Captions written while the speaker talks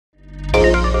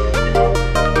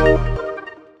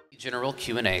general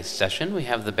Q&A session. We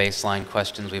have the baseline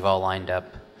questions we've all lined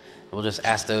up. We'll just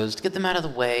ask those to get them out of the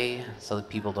way so that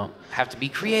people don't have to be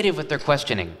creative with their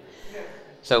questioning.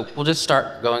 So we'll just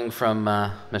start going from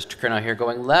Mr. Curnow here,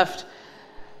 going left.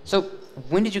 So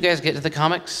when did you guys get to the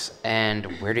comics, and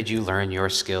where did you learn your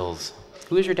skills?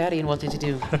 Who is your daddy, and what did you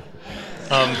do?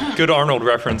 Good Arnold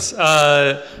reference.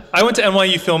 I went to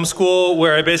NYU Film School,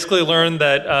 where I basically learned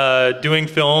that doing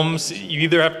films, you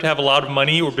either have to have a lot of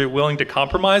money or be willing to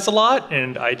compromise a lot,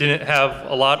 and I didn't have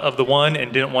a lot of the one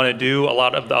and didn't want to do a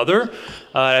lot of the other.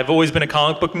 I've always been a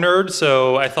comic book nerd,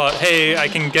 so I thought, hey, I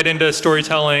can get into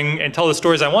storytelling and tell the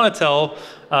stories I want to tell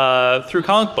through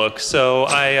comic books. So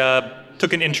I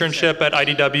took an internship at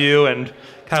IDW and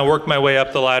kind of worked my way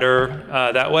up the ladder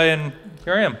that way, and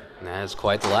here I am. That is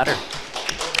quite the ladder.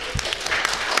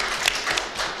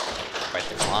 Quite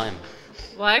the climb.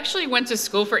 Well, I actually went to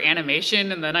school for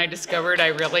animation, and then I discovered I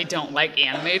really don't like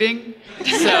animating.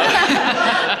 So,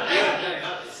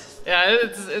 yeah,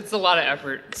 it's a lot of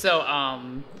effort. So,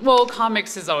 well,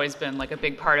 comics has always been like a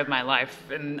big part of my life,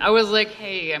 and I was like,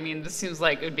 hey, I mean, this seems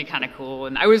like it would be kind of cool.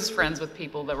 And I was friends with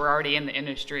people that were already in the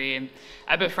industry, and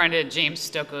I befriended James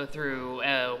Stocco through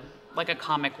like a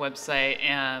comic website,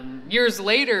 and years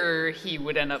later he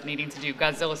would end up needing to do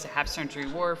Godzilla's Half-Century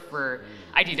War for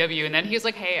IDW, and then he was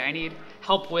like, hey, I need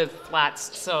help with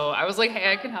flats. So I was like,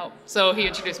 hey, I can help. So he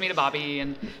introduced me to Bobby,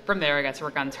 and from there I got to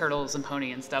work on Turtles and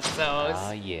Pony and stuff. So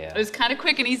it was kind of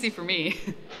quick and easy for me.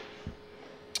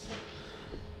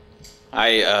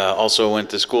 I also went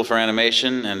to school for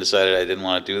animation and decided I didn't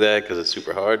want to do that because it's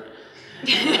super hard.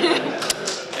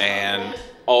 And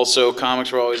also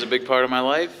comics were always a big part of my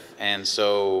life. And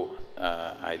so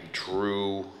I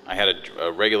had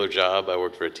a regular job. I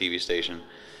worked for a TV station,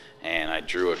 and I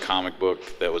drew a comic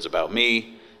book that was about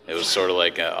me. It was sort of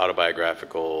like an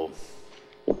autobiographical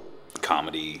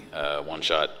comedy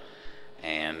one-shot.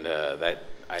 And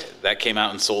that came out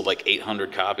and sold like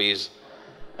 800 copies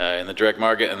in the direct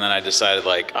market. And then I decided,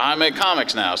 like, I make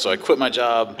comics now. So I quit my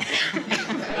job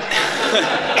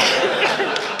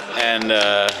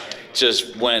and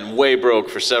just went way broke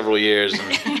for several years.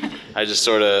 And I just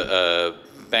sort of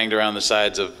banged around the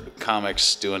sides of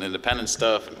comics doing independent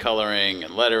stuff and coloring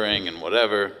and lettering and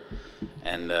whatever.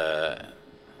 And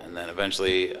then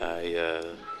eventually I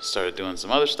started doing some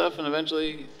other stuff, and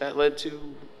eventually that led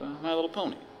to My Little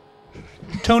Pony.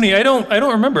 Tony, I don't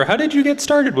remember. How did you get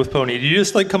started with Pony? Did you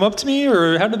just like come up to me,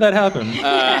 or how did that happen?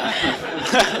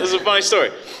 This is a funny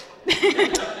story.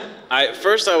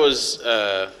 First I was,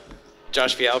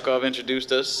 Josh Fialkov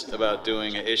introduced us about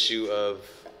doing an issue of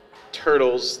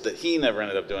Turtles that he never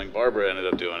ended up doing. Barbara ended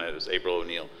up doing it. It was April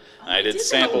O'Neil. And I did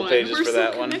sample pages for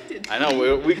that one. I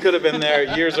know, we could have been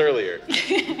there years earlier.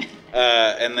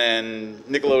 And then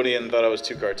Nickelodeon thought I was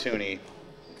too cartoony.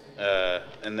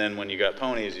 And then when you got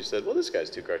Ponies, you said, well, this guy's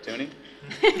too cartoony.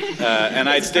 And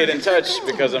I stayed in touch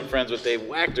because I'm friends with Dave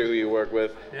Wachter, who you work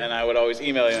with, and I would always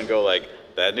email you and go like,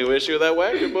 that new issue of that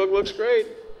Wachter book looks great.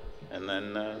 And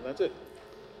then that's it.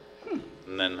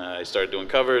 And then I started doing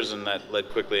covers, and that led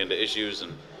quickly into issues,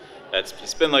 and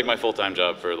it's been like my full-time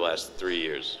job for the last 3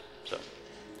 years. So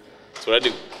that's what I do.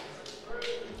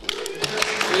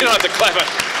 You don't have to clap it.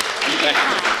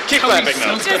 Keep clapping,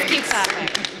 though. Just keep clapping.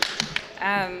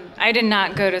 I did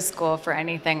not go to school for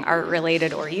anything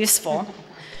art-related or useful.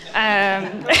 I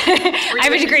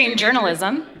have a degree in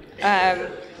journalism,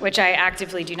 which I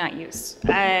actively do not use.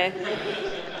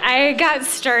 I got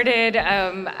started,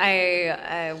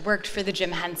 I worked for the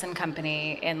Jim Henson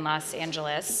Company in Los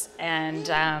Angeles, and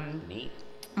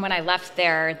when I left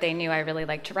there, they knew I really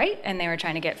liked to write, and they were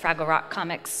trying to get Fraggle Rock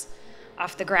comics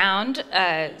off the ground,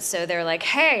 so they're like,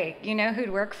 hey, you know who'd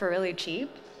work for really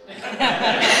cheap? Heather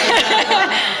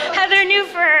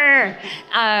Nuhfer!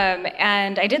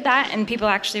 And I did that, and people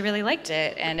actually really liked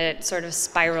it, and it sort of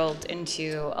spiraled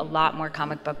into a lot more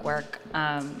comic book work.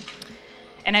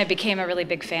 And I became a really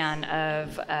big fan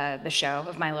of the show,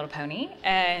 of My Little Pony,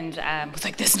 and was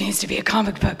like, this needs to be a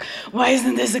comic book. Why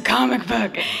isn't this a comic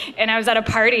book? And I was at a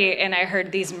party, and I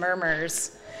heard these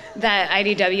murmurs that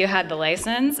IDW had the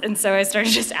license, and so I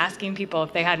started just asking people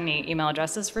if they had any email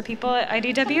addresses for people at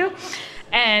IDW,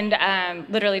 and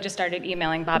literally just started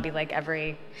emailing Bobby like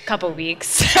every couple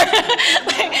weeks.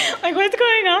 like, what's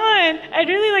going on? I'd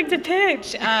really like to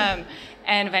pitch.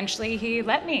 And eventually he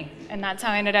let me, and that's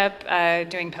how I ended up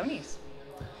doing Ponies.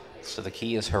 So the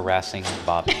key is harassing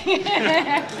Bobby.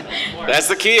 That's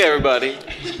the key, everybody.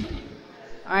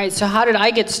 All right, so how did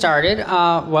I get started?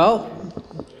 Well,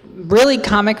 really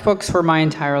comic books for my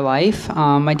entire life.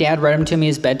 My dad read them to me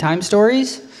as bedtime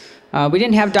stories. We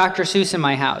didn't have Dr. Seuss in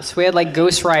my house. We had like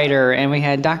Ghost Rider and we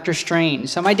had Dr. Strange.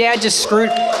 So my dad just screwed.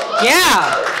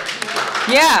 Yeah.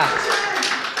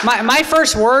 My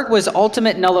first word was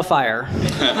ultimate nullifier.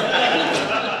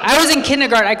 I was in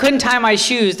kindergarten. I couldn't tie my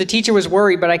shoes. The teacher was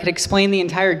worried, but I could explain the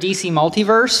entire DC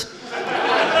multiverse.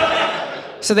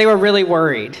 So they were really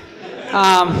worried.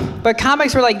 But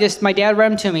comics were like this. My dad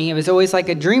read them to me. It was always like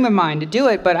a dream of mine to do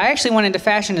it, but I actually went into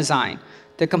fashion design,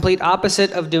 the complete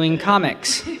opposite of doing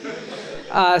comics.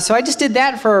 So I just did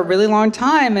that for a really long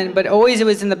time, but always it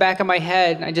was in the back of my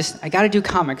head. I got to do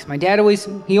comics. My dad always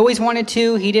wanted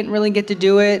to. He didn't really get to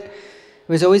do it. It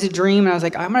was always a dream, and I was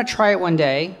like, I'm going to try it one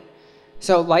day.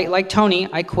 So like Tony,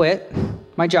 I quit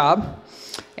my job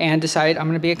and decided I'm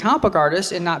going to be a comic book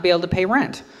artist and not be able to pay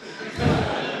rent.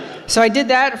 So I did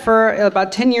that for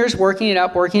about 10 years, working it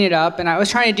up, and I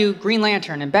was trying to do Green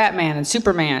Lantern and Batman and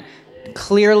Superman.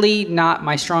 Clearly not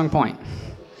my strong point.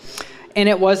 And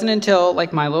it wasn't until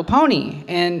like My Little Pony.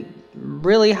 And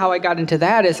really how I got into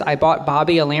that is I bought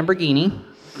Bobby a Lamborghini.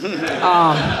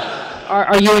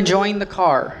 Are you enjoying the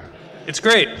car? It's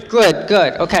great. Good,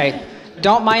 okay.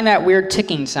 Don't mind that weird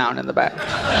ticking sound in the back.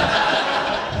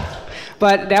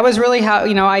 But that was really how,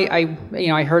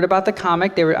 I heard about the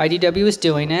comic. IDW was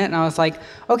doing it, and I was like,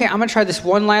 okay, I'm gonna try this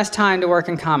one last time to work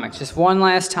in comics, just one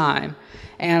last time.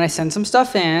 And I sent some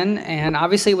stuff in, and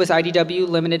obviously it was IDW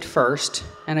limited first,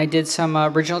 and I did some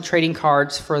original trading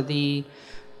cards for the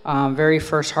very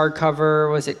first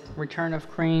hardcover. Was it Return of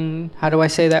Queen? How do I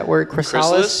say that word?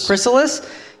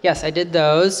 Chrysalis? Yes, I did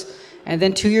those. And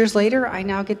then 2 years later, I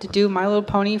now get to do My Little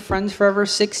Pony Friends Forever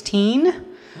 16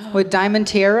 with Diamond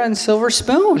Tiara and Silver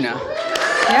Spoon.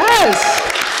 Yes.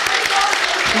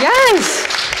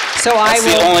 So That's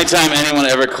the only time anyone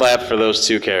ever clapped for those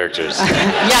two characters.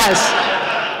 Yes.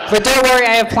 But don't worry,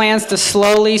 I have plans to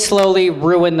slowly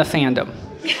ruin the fandom.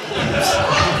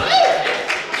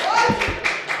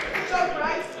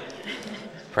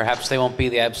 Perhaps they won't be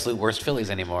the absolute worst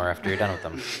fillies anymore after you're done with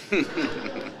them.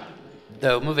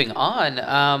 Though, moving on,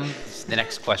 the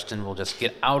next question we'll just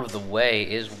get out of the way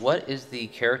is, what is the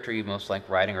character you most like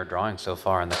writing or drawing so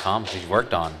far in the comics you've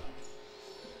worked on?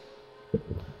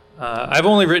 I've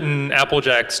only written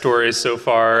Applejack stories so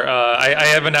far. I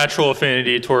have a natural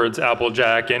affinity towards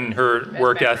Applejack and her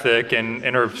work ethic and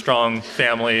her strong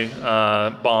family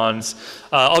bonds.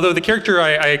 Although the character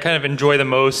I kind of enjoy the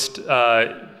most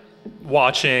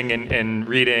watching and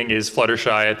reading is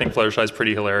Fluttershy. I think Fluttershy is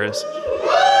pretty hilarious.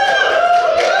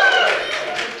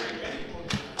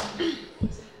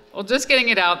 Well, just getting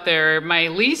it out there, my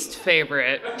least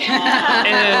favorite is,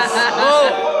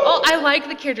 I like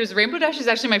the characters. Rainbow Dash is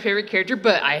actually my favorite character,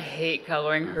 but I hate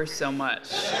coloring her so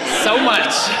much.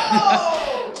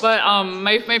 But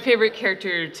my favorite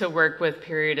character to work with,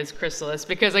 period, is Chrysalis,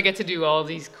 because I get to do all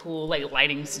these cool like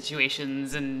lighting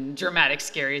situations and dramatic,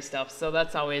 scary stuff. So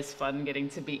that's always fun, getting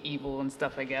to be evil and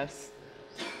stuff, I guess.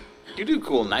 You do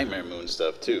cool Nightmare Moon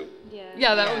stuff too.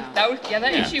 Yeah,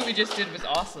 that issue we just did was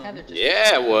awesome.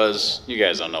 Yeah, it was. You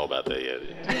guys don't know about that yet.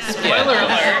 Spoiler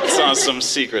alert. It's on some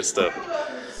secret stuff.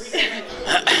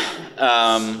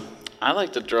 I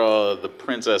like to draw the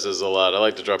princesses a lot. I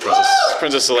like to draw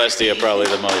Princess Celestia probably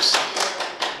the most.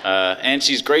 And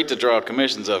she's great to draw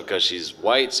commissions of because she's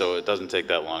white, so it doesn't take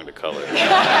that long to color.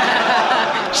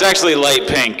 She's actually light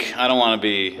pink. I don't want to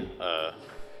be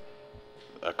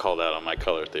called out on my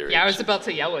color theory. Yeah, I was about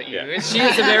to yell at you. Yeah. She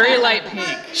is a very light pink.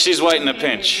 She's white in a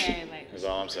pinch, is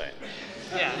all I'm saying.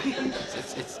 Yeah.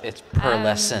 It's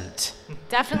pearlescent.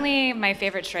 Definitely my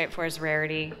favorite stripe for is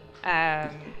Rarity.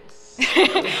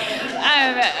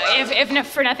 If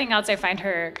for nothing else, I find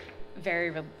her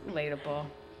very relatable.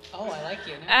 Oh, I like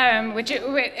you.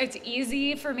 It's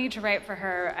easy for me to write for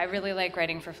her. I really like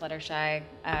writing for Fluttershy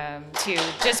too,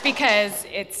 just because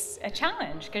it's a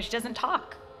challenge, because she doesn't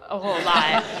talk a whole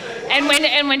lot, and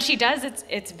when she does,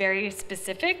 it's very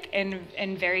specific and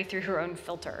very through her own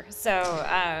filter. So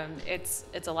it's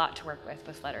a lot to work with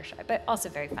Fluttershy, but also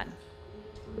very fun.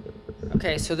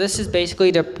 Okay, so this is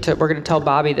basically we're going to tell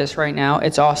Bobby this right now.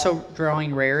 It's also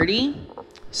drawing Rarity.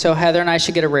 So Heather and I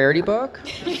should get a Rarity book.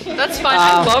 That's fine.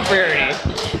 I love Rarity.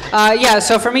 Yeah,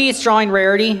 so for me, it's drawing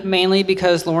Rarity, mainly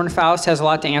because Lauren Faust has a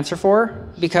lot to answer for,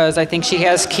 because I think she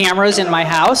has cameras in my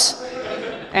house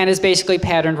and is basically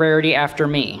patterned Rarity after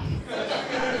me.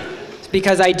 It's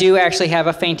because I do actually have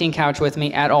a fainting couch with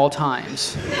me at all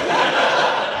times.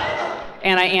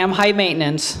 And I am high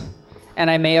maintenance,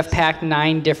 and I may have packed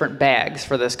 9 different bags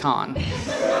for this con.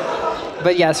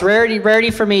 But yes,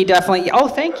 Rarity for me, definitely. Oh,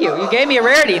 thank you. You gave me a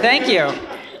Rarity. Thank you.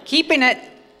 Keeping it.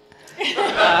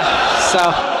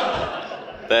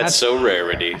 That's so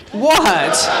Rarity.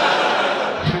 What?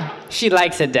 She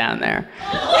likes it down there.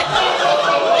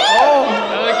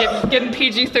 Oh, getting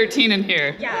PG-13 in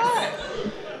here. Yes.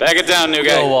 Back it down, new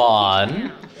guy. Go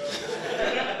on.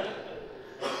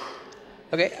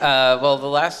 Okay, well, the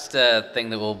last thing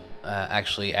that we'll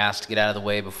actually ask to get out of the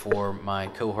way before my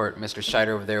cohort, Mr. Scheider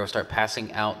over there, will start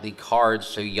passing out the cards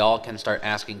so y'all can start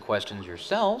asking questions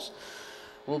yourselves,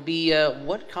 will be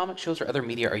what comic shows or other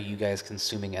media are you guys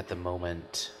consuming at the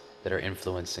moment that are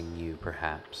influencing you,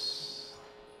 perhaps?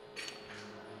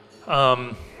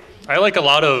 I like a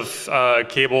lot of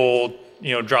cable,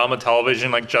 drama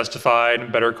television, like Justified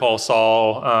and Better Call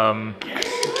Saul.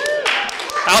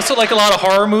 I also like a lot of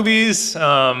horror movies.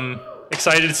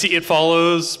 Excited to see It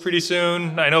Follows pretty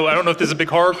soon. I don't know if there's a big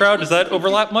horror crowd. Does that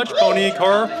overlap much? Pony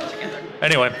horror?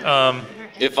 Anyway.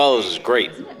 It Follows is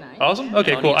great. Awesome.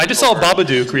 Okay, cool. I just saw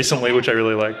Babadook recently, which I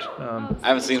really liked. I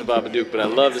haven't seen the Babadook, but I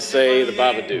love to say the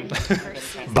Babadook.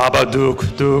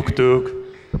 Babadook, Dook.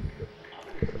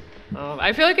 Oh,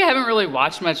 I feel like I haven't really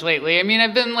watched much lately. I mean,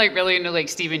 I've been like really into like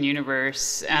Steven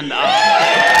Universe, and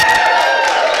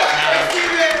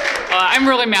I'm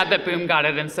really mad that Boom got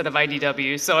it instead of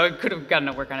IDW, so I could have gotten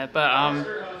to work on it. But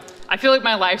I feel like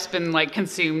my life's been like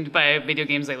consumed by video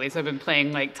games lately, so I've been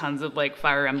playing like tons of like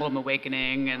Fire Emblem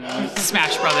Awakening and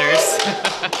Smash Brothers.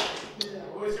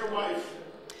 Who is your wife?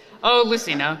 Oh,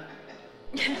 Lucina.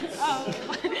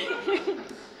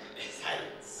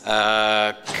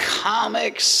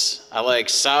 Comics. I like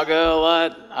Saga a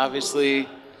lot, obviously.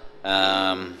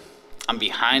 I'm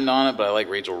behind on it, but I like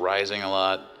Rachel Rising a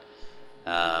lot.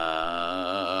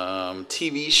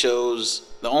 TV shows.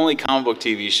 The only comic book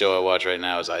TV show I watch right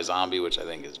now is iZombie, which I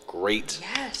think is great.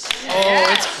 Yes. Oh,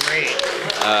 it's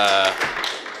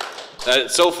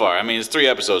great. So far, I mean, it's 3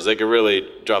 episodes. They could really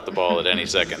drop the ball at any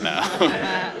second now.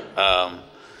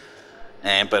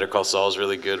 And Better Call Saul is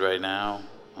really good right now.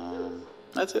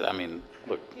 That's it. I mean,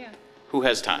 look, who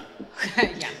has time?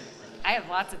 Yeah. I have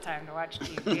lots of time to watch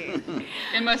TV.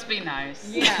 It must be nice.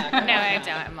 Yeah. No, I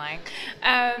don't. I'm lying.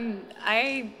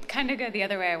 I kind of go the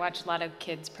other way. I watch a lot of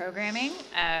kids programming,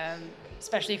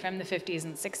 especially from the 50s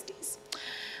and 60s.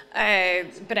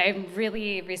 But I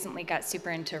really recently got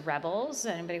super into Rebels.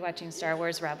 Anybody watching Star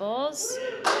Wars Rebels?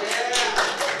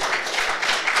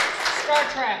 Star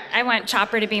Trek. I want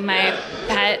Chopper to be my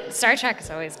pet. Star Trek is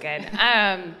always good.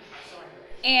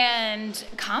 And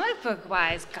comic book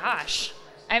wise, gosh,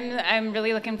 I'm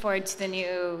really looking forward to the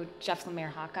new Jeff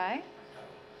Lemire Hawkeye.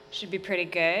 Should be pretty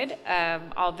good.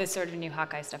 All this sort of new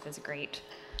Hawkeye stuff is great.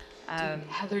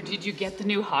 Heather, did you get the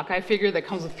new Hawkeye figure that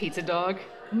comes with Pizza Dog?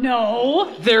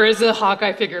 No. There is a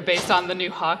Hawkeye figure based on the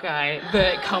new Hawkeye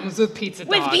that comes with Pizza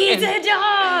Dog. With Pizza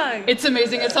Dog! It's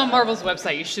amazing. It's on Marvel's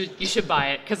website. You should buy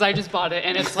it, because I just bought it,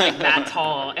 and it's like that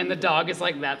tall, and the dog is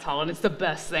like that tall, and it's the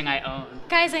best thing I own.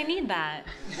 Guys, I need that.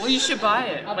 Well, you should buy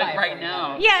it, like right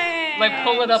now. Yay! Like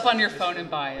pull it up on your phone and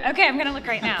buy it. Okay, I'm gonna look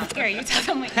right now. Here, you tell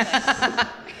them what you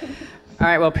think. All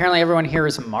right, well, apparently everyone here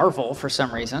is Marvel for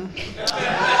some reason.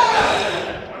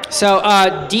 So,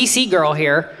 DC girl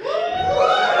here.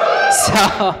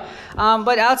 So,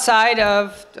 but outside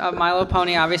of My Little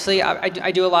Pony, obviously,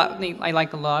 I do a lot. I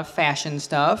like a lot of fashion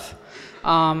stuff.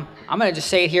 I'm gonna just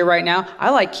say it here right now.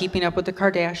 I like Keeping Up with the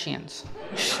Kardashians.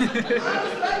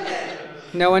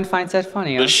 No one finds that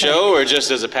funny. The show, or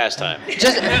just as a pastime?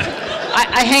 Just,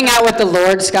 I hang out with the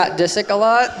Lord Scott Disick a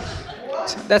lot.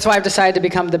 That's why I've decided to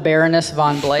become the Baroness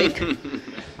Von Blake.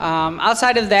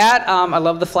 Outside of that, I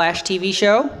love the Flash TV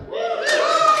show.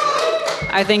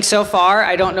 I think so far,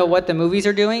 I don't know what the movies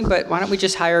are doing, but why don't we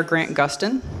just hire Grant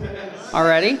Gustin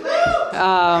already?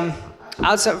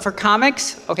 Outside for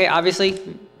comics, okay, obviously,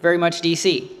 very much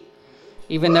DC.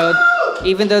 Even though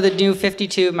the new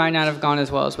 52 might not have gone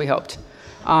as well as we hoped.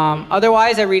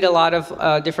 Otherwise, I read a lot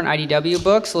of different IDW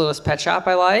books. Littlest Pet Shop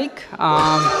I like.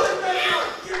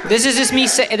 This is just me.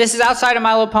 This is outside of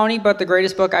My Little Pony, but the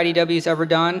greatest book IDW's ever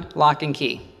done, Lock and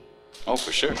Key. Oh,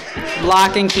 for sure.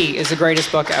 Lock and Key is the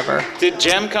greatest book ever. Did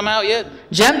Gem come out yet?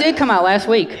 Gem did come out last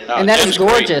week, and that is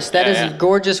gorgeous. That is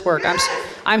gorgeous work.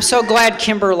 I'm so glad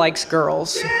Kimber likes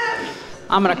girls.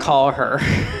 I'm gonna call her.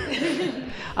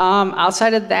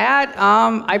 Outside of that,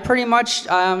 I pretty much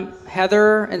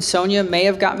Heather and Sonia may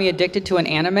have got me addicted to an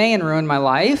anime and ruined my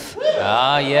life.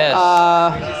 Ah, yes.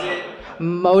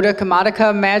 Madoka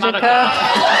Magica.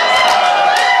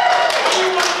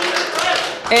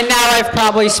 And now I've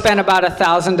probably spent about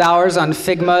 $1,000 on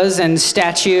Figmas and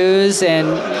statues and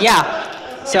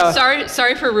yeah. So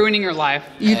sorry for ruining your life.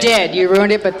 You did. You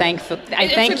ruined it, but thank you.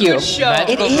 It's a good show.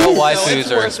 Magical It girl is.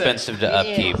 waifus are expensive to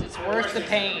upkeep. It's worth the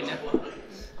pain.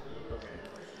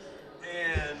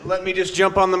 And Let me just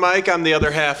jump on the mic. I'm the other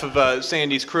half of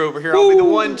Sandy's crew over here. I'll be the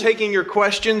one taking your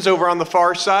questions over on the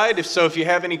far side. If you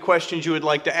have any questions you would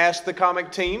like to ask the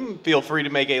comic team, feel free to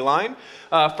make a line.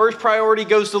 First priority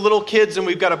goes to little kids, and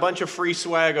we've got a bunch of free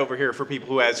swag over here for people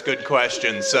who ask good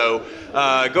questions. So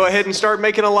go ahead and start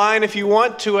making a line if you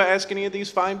want to ask any of these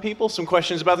fine people some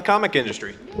questions about the comic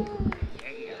industry.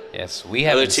 Yes, we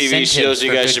have other TV shows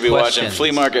you guys should be watching. Flea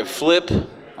Market Flip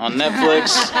on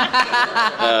Netflix.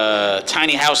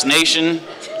 Tiny House Nation.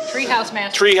 Treehouse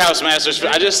Masters. Treehouse Masters.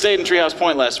 I just stayed in Treehouse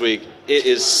Point last week. It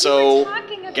is so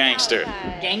gangster.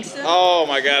 Gangster? Oh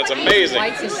my God, it's amazing. I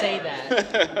like to say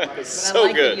that. It's so I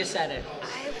like good. that you said it.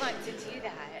 I want to do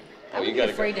that. I would be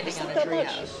afraid to hang out in a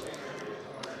treehouse.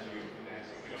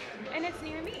 And it's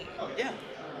near me. Yeah.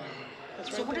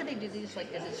 So what do they do? These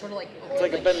like, is it sort of like It's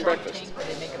like a bed and Shark breakfast. Tank where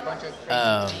they make a bunch of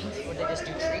crazy things, where they just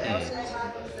do tree houses,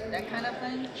 that kind of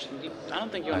thing? I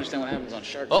don't think you understand what happens on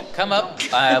Shark Oh, Tank. come up.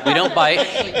 We don't bite.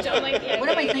 What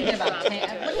am I thinking about? What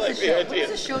is the show? What is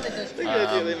the show that does? The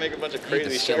idea they make a bunch of You need to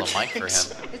crazy steal Shark a mic for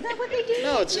Tanks. him. Is that what they do?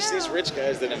 No, it's just these rich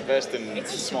guys that invest in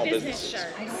small Business businesses.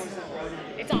 shark.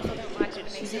 It's awful. Don't watch it.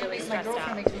 It makes you really My stressed girlfriend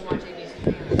out. makes me watch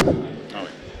ABC. Oh,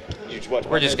 you watch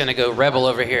We're just Bunheads? gonna go rebel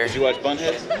over here. Did you watch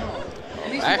Bunheads? At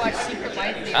least Alright. you watch Secret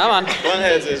Life. Come on.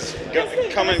 Bunheads is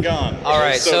come and gone. All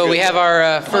right, It's so we good. have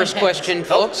our first question,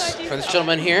 folks, for this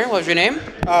gentleman here. What was your name?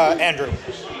 Andrew.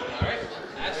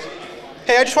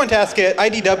 Hey, I just wanted to ask at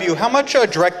IDW, how much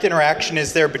direct interaction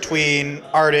is there between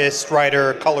artist,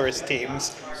 writer, colorist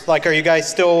teams? Like, are you guys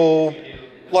still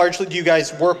largely, do you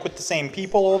guys work with the same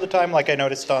people all the time? Like I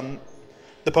noticed on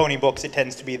the Pony books, it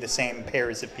tends to be the same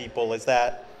pairs of people. Is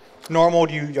that normal?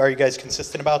 Are you guys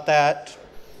consistent about that?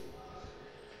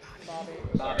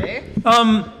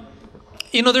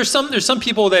 You know, there's some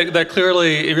people that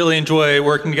clearly really enjoy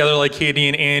working together, like Katie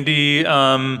and Andy.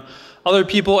 Other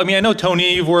people, I mean, I know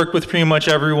Tony, you've worked with pretty much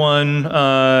everyone.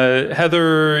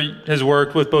 Heather has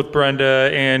worked with both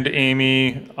Brenda and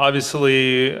Amy.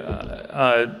 Obviously,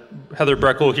 Heather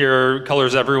Breckel here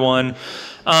colors everyone.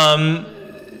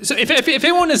 So if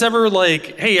anyone is ever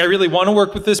like, hey, I really want to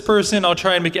work with this person, I'll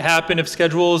try and make it happen if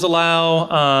schedules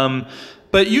allow.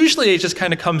 But usually it just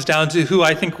kind of comes down to who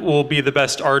I think will be the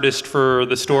best artist for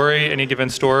the story, any given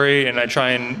story, and I try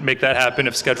and make that happen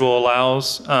if schedule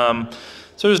allows.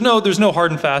 So there's no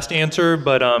hard and fast answer,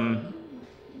 but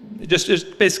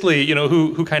just basically, you know,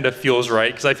 who kind of feels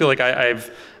right, because I feel like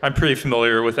I'm pretty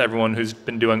familiar with everyone who's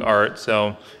been doing art,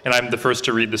 so, and I'm the first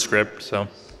to read the script, so.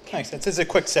 Nice. This is a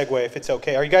quick segue, if it's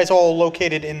okay. Are you guys all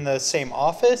located in the same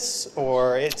office,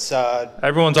 or it's?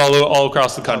 Everyone's all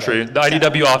across the country. The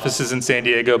IDW office is in San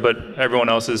Diego, but everyone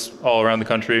else is all around the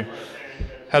country.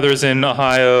 Heather's in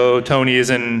Ohio. Tony is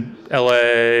in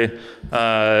LA.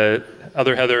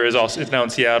 Other Heather is now in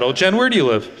Seattle. Jen, where do you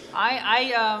live?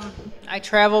 I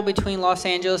travel between Los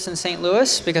Angeles and St.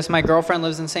 Louis because my girlfriend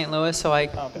lives in St. Louis, so I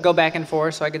go back and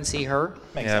forth so I can see her.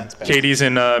 Makes sense. Katie's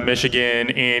in Michigan.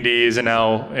 Andy is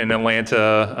now in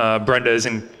Atlanta. Brenda is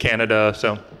in Canada.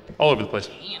 So all over the place.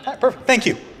 Perfect. Thank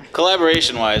you.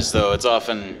 Collaboration-wise, though, it's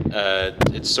often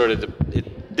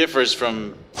it differs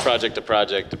from project to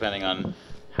project depending on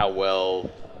how well.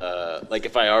 Like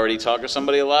if I already talk to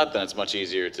somebody a lot, then it's much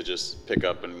easier to just pick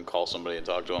up and call somebody and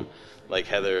talk to them. Like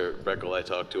Heather Breckel, I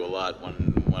talk to a lot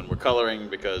when we're coloring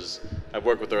because I've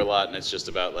worked with her a lot, and it's just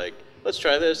about like, let's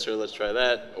try this or let's try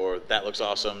that or that looks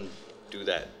awesome, do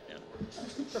that. You know?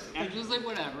 I'm just like,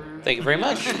 whatever. Thank you very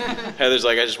much. Heather's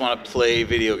like, I just want to play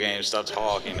video games. Stop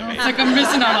talking to me. It's like I'm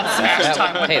missing out on so much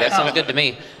time. Hey, that sounds good to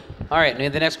me. All right, the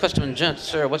next question,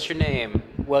 sir, what's your name?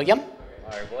 William,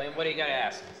 All right, William, what do you got to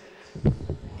ask?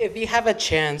 if you have a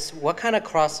chance, what kind of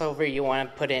crossover you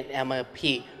want to put in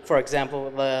MLP? For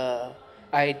example, the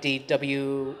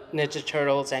IDW Ninja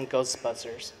Turtles and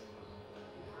Ghostbusters.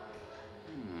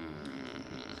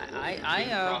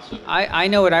 I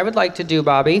know what I would like to do,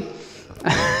 Bobby.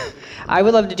 I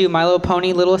would love to do My Little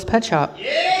Pony Littlest Pet Shop.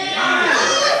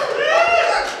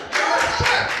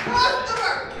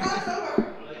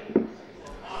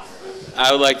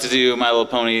 I would like to do My Little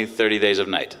Pony 30 Days of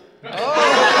Night. And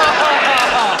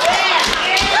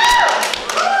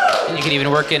you can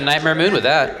even work in Nightmare Moon with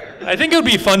that. I think it would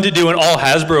be fun to do an all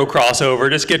Hasbro crossover.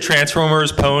 Just get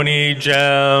Transformers, Pony,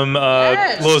 Gem,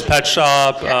 Littlest Pet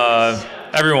Shop,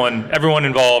 everyone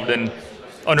involved, and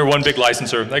under one big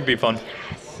licensor. That could be fun.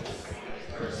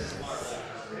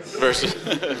 Versus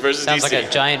Sounds DC. like a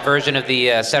giant version of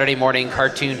the Saturday morning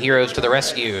cartoon Heroes to the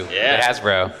Rescue at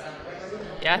Hasbro.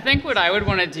 Yeah, I think what I would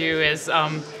want to do is,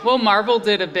 well, Marvel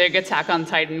did a big Attack on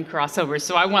Titan crossover,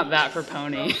 so I want that for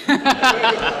Pony.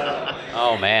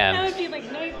 Oh man, That would be like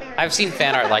Nuhfer. I've seen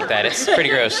fan art like that. It's pretty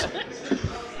gross.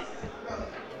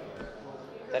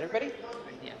 that everybody?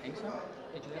 Yeah, I think so.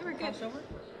 Did you ever crossover?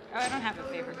 Oh, I don't have a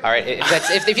favorite. All right.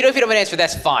 If you don't have an answer,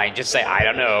 that's fine. Just say I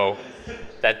don't know.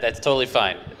 That's totally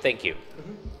fine. Thank you.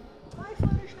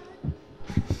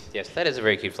 Yes, that is a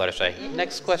very cute Fluttershy.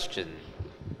 Next question.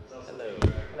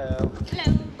 Hello.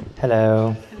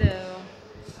 Hello.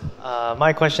 Hello.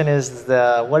 My question is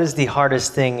what is the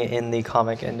hardest thing in the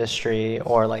comic industry,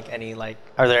 or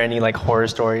are there any horror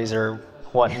stories or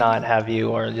whatnot have you,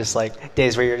 or just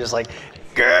days where you're just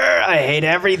grr, I hate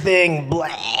everything, blah.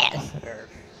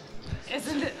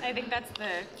 Isn't it? I think that's the.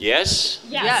 Yes?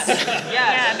 Yes.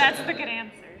 Yeah, that's the good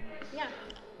answer. Yeah.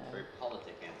 Very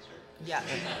politic answer. Yeah.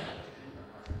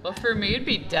 Well, for me, it'd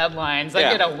be deadlines. I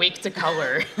Yeah. get a week to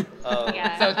color.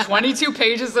 Yeah. So 22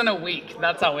 pages in a week.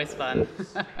 That's always fun.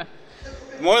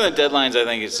 More than deadlines, I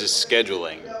think it's just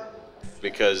scheduling,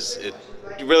 because it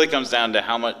really comes down to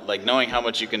how much, knowing how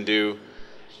much you can do,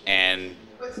 and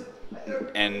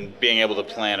being able to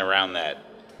plan around that,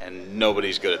 and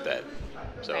nobody's good at that.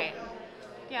 So. Right.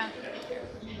 Yeah.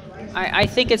 I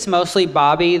think it's mostly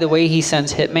Bobby, the way he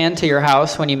sends Hitman to your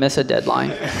house when you miss a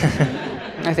deadline.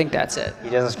 I think that's it. He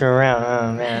doesn't screw around.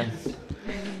 Oh man.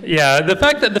 Yeah, the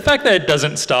fact that it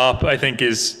doesn't stop, I think,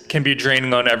 can be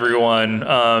draining on everyone.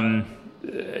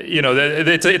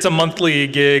 It's a monthly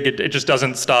gig. It just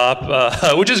doesn't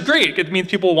stop, which is great. It means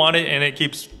people want it, and it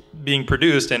keeps being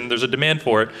produced, and there's a demand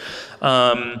for it.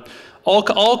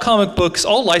 All comic books,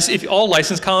 all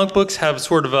licensed comic books have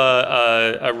sort of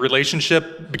a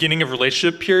beginning of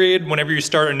relationship period whenever you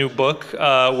start a new book,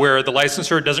 where the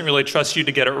licensor doesn't really trust you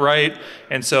to get it right,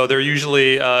 and so they're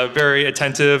usually very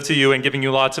attentive to you and giving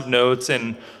you lots of notes,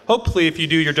 and hopefully if you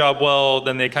do your job well,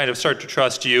 then they kind of start to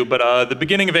trust you. But the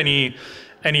beginning of any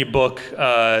book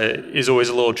is always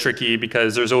a little tricky,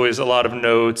 because there's always a lot of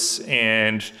notes,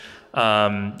 and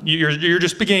you're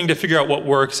just beginning to figure out what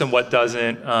works and what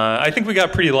doesn't. I think we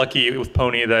got pretty lucky with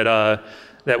Pony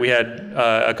that we had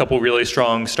a couple really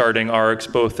strong starting arcs,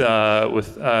 both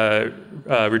with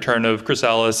Return of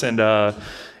Chrysalis and the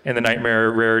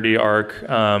Nightmare Rarity arc.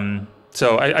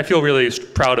 So I feel really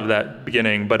proud of that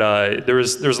beginning, but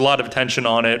there's a lot of attention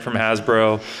on it from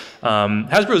Hasbro.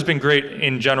 Hasbro's been great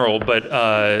in general, but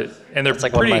and they're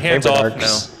pretty hands off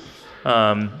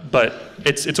now. But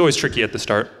it's always tricky at the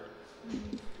start.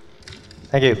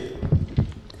 Thank you.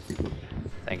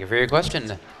 Thank you for your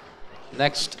question.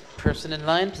 Next person in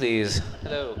line, please.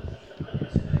 Hello.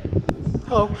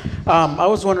 Hello. I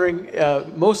was wondering,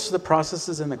 most of the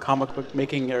processes in the comic book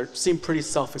making seem pretty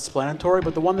self-explanatory,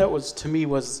 but the one that to me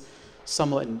was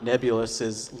somewhat nebulous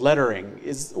is lettering.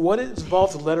 What is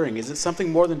involved with lettering? Is it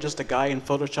something more than just a guy in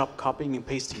Photoshop copying and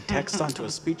pasting text onto a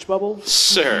speech bubble?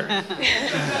 Sir.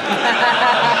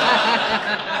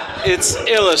 It's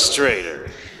Illustrator.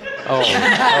 Oh.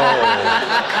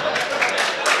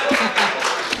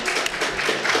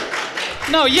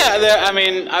 No, yeah,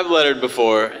 I've lettered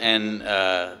before, and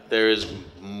there is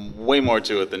way more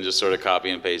to it than just sort of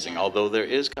copy and pasting, although there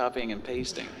is copying and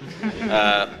pasting.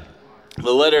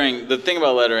 The thing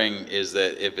about lettering is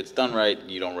that if it's done right,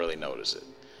 you don't really notice it.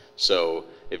 So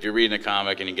if you're reading a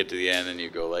comic and you get to the end and you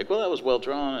go well, that was well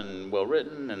drawn and well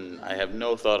written, and I have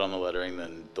no thought on the lettering,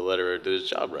 then the letterer did his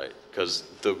job right. Because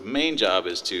the main job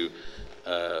is to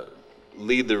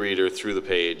lead the reader through the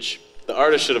page. The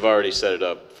artist should have already set it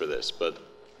up for this, but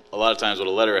a lot of times what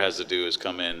a letterer has to do is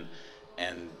come in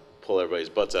and pull everybody's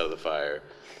butts out of the fire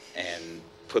and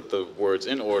put the words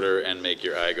in order and make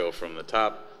your eye go from the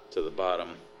top to the bottom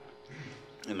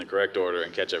in the correct order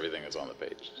and catch everything that's on the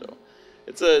page. So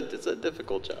it's a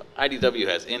difficult job. IDW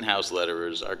has in-house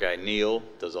letterers. Our guy Neil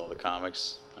does all the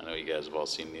comics. I know you guys have all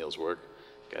seen Neil's work.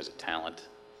 The guy's a talent.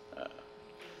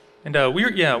 And we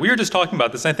were just talking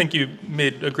about this. I think you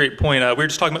made a great point. We were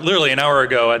just talking about literally an hour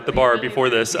ago at the bar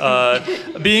before this.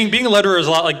 Being a letterer is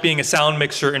a lot like being a sound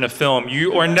mixer in a film.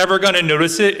 You are never going to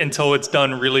notice it until it's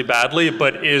done really badly,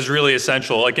 but it is really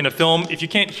essential. Like in a film, if you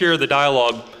can't hear the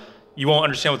dialogue, you won't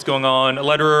understand what's going on. A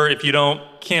letterer, if you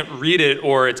can't read it,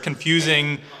 or it's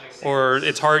confusing, or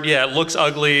it's hard, it looks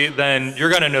ugly, then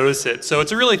you're going to notice it. So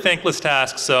it's a really thankless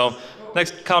task. So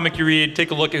next comic you read,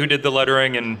 take a look at who did the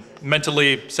lettering and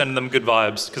mentally send them good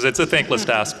vibes, because it's a thankless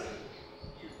task.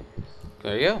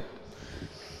 There you go.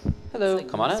 Hello,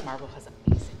 come on up. Marvel has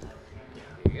amazing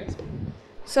lettering.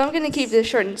 So I'm going to keep this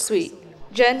short and sweet.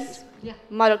 Jen, Yeah.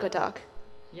 Madoka talk.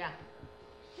 Yeah.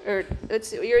 Or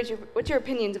what's your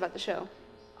opinions about the show?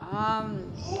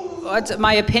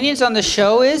 My opinions on the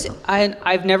show is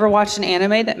I've never watched an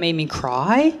anime that made me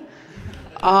cry.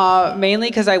 Mainly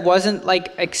because I wasn't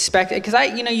expecting, because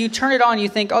you turn it on, you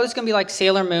think, oh, this is gonna be like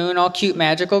Sailor Moon, all cute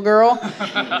magical girl,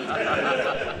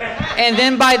 and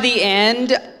then by the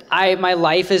end, my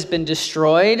life has been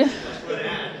destroyed,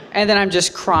 and then I'm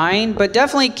just crying. But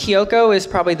definitely Kyoko is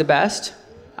probably the best.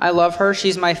 I love her.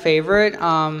 She's my favorite.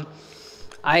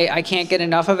 I can't get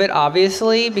enough of it,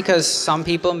 obviously, because some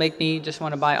people make me just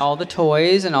want to buy all the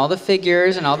toys and all the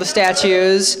figures and all the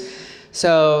statues.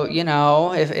 So, you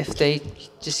know, if they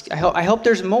just, I hope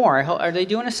there's more. Are they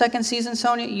doing a second season,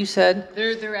 Sonia? You said?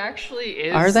 There actually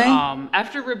is. Are they?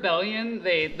 After Rebellion,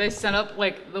 they set up,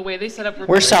 like, the way they set up Rebellion.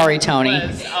 We're sorry, Tony.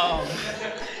 Was,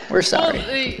 we're sorry.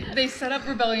 Well, they set up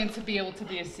Rebellion to be able to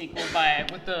be a sequel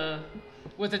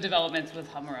with the developments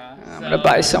with Humura. I'm gonna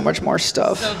buy so much more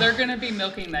stuff. So they're gonna be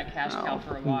milking that cash cow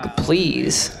for a while.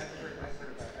 Please.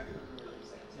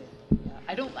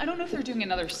 I don't know if they're doing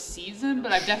another season,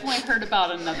 but I've definitely heard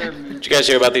about another. Did you guys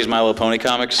hear about these My Little Pony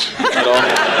comics at all?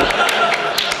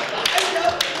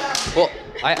 Well,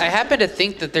 I happen to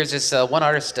think that there's this one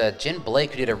artist, Jenn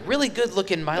Blake, who did a really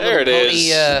good-looking My There Little it Pony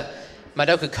is.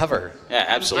 Madoka cover. Yeah,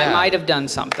 absolutely. I might have done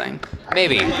something.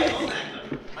 Maybe.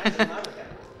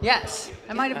 Yes,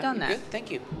 I might have done that. Good,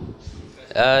 thank you.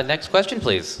 Next question,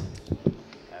 please.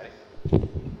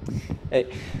 Hey,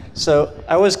 so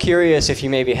I was curious if you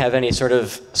maybe have any sort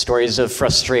of stories of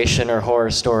frustration or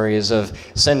horror stories of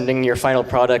sending your final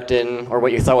product in, or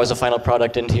what you thought was a final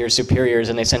product, into your superiors,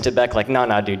 and they sent it back like,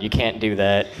 nah, dude, you can't do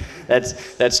that.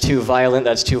 That's too violent,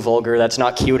 that's too vulgar, that's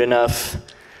not cute enough,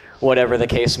 whatever the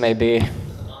case may be.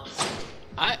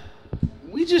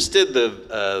 We just did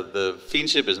the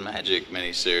Fiendship is Magic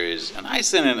miniseries, and I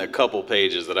sent in a couple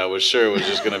pages that I was sure was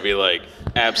just going to be like,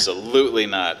 absolutely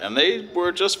not, and they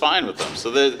were just fine with them.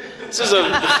 So this is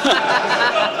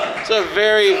it's a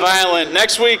very violent.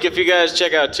 Next week, if you guys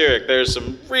check out Tyrek, there's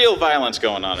some real violence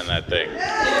going on in that thing.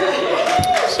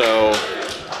 So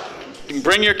you can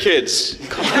bring your kids.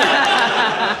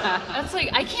 That's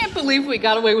like, I can't believe we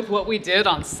got away with what we did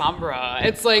on Sombra.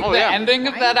 It's like ending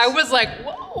of that, I was like,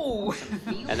 whoa.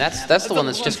 And that's the one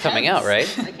that's just coming out, right?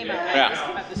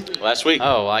 Yeah, last week.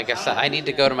 Oh, well, I guess I need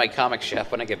to go to my comic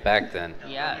shop when I get back then.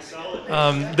 Yes.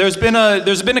 There's been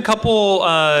a couple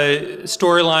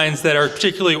storylines that are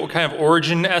particularly kind of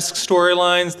origin-esque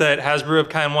storylines that Hasbro have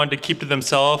kind of wanted to keep to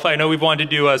themselves. I know we've wanted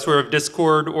to do a sort of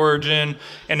Discord origin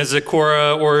and a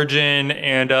Zakora origin,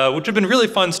 and which have been really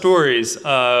fun stories.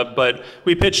 But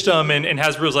we pitched them, and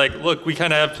Hasbro's like, look, we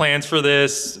kind of have plans for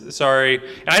this. Sorry,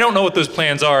 and I don't know what those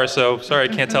plans are, so sorry,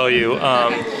 I can't tell you.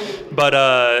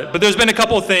 But there's been a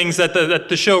couple of things that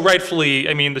the show rightfully,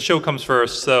 I mean, the show comes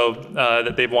first, so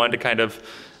that they've wanted to kind of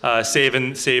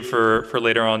save for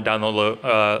later on down the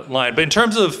line. But in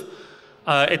terms of,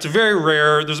 it's very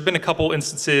rare. There's been a couple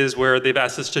instances where they've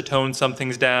asked us to tone some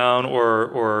things down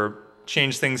or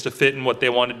change things to fit in what they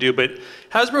want to do. But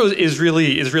Hasbro is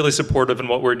really supportive in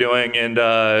what we're doing, and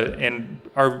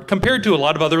are, compared to a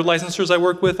lot of other licensors I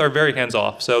work with, are very hands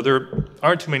off. So there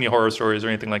aren't too many horror stories or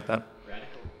anything like that.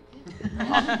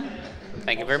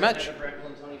 Thank you very much. Breckel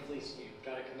and Tony Fleecs, I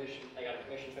got a commission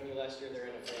from you last year. They're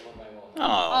in a frame on my wall.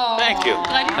 Oh, thank you.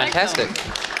 Fantastic.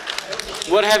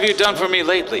 What have you done for me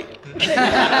lately?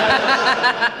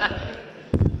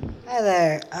 Hi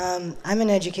there. I'm an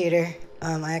educator.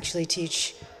 I actually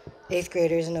teach 8th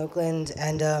graders in Oakland,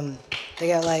 and they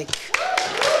get like,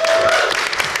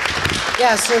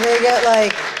 so they get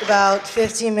like about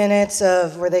 15 minutes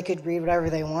of where they could read whatever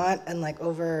they want, and like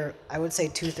over, I would say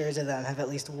 2/3 of them have at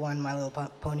least one My Little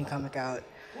Pony comic out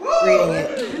reading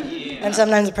it. And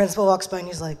sometimes the principal walks by and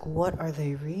he's like, what are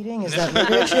they reading? Is that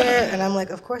literature? And I'm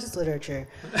like, of course it's literature.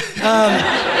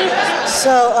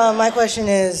 So my question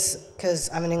is, because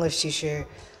I'm an English teacher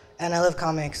and I love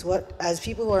comics, as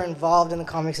people who are involved in the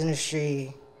comics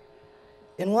industry,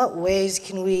 in what ways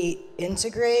can we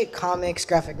integrate comics,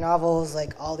 graphic novels,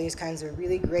 like all these kinds of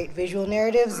really great visual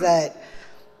narratives that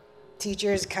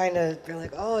teachers kind of, they're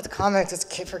like, oh, it's comics, it's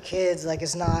for kids, like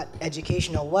it's not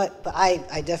educational. But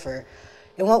I differ.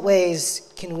 In what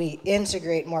ways can we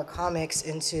integrate more comics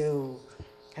into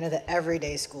kind of the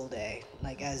everyday school day,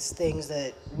 like as things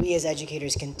that we as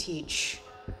educators can teach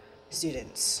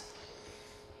students?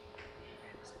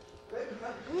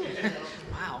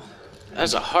 Wow.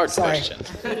 That's a hard question.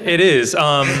 It is.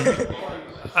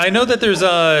 I know that there's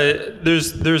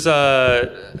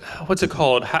what's it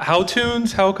called?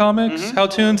 How-tunes? How comics? Mm-hmm.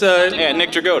 How-tunes? Yeah,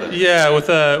 Nick Dragotta. Yeah, with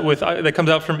that comes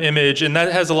out from Image, and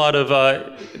that has a lot of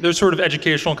there's sort of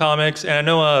educational comics, and I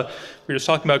know we were just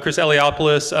talking about Chris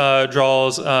Eliopoulos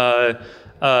draws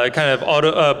kind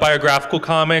of biographical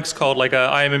comics called like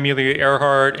I Am Amelia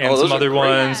Earhart and some other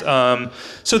ones.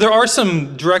 So there are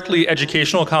some directly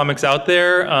educational comics out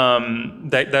there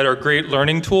that are great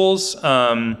learning tools.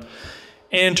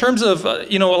 And in terms of, a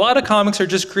lot of comics are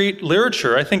just great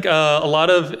literature. I think a lot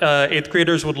of 8th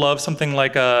graders would love something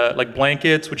like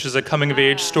Blankets, which is a coming of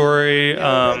age story.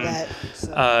 I'm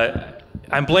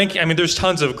blanking. I mean, there's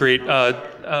tons of great.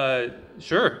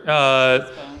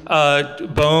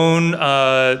 Bone,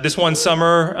 This One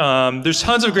Summer. There's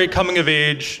tons of great coming of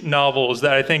age novels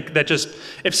that I think that just,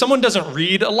 if someone doesn't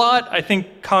read a lot, I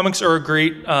think comics are a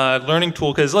great learning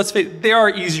tool, because let's face it, they are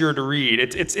easier to read.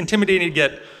 It's intimidating to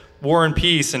get War and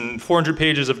Peace and 400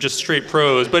 pages of just straight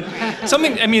prose, but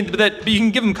but you can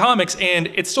give them comics and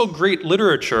it's still great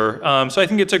literature. So I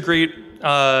think it's a great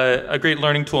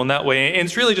learning tool in that way, and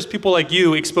it's really just people like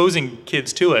you exposing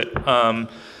kids to it.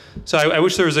 So I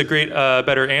wish there was a great,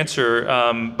 better answer.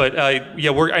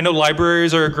 I know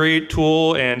libraries are a great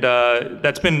tool, and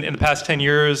that's been, in the past 10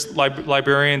 years,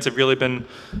 librarians have really been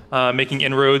making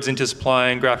inroads into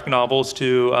supplying graphic novels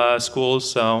to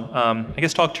schools. So I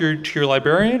guess talk to your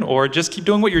librarian, or just keep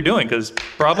doing what you're doing, because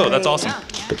bravo, that's awesome.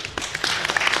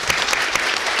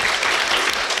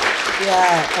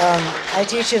 Yeah, I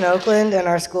teach in Oakland, and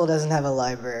our school doesn't have a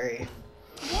library.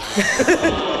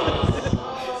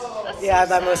 Yeah, I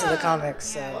buy most of the comics,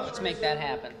 so. Let's make that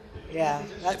happen. Yeah,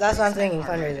 that's what I'm thinking,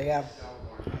 fundraiser, yeah.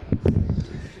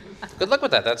 Good luck with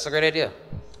that. That's a great idea.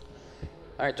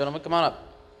 All right, gentlemen, come on up.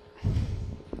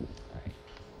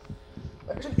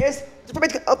 Yes,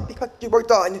 everybody you worked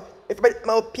on. Everybody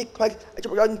MLP you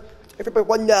worked on. Everybody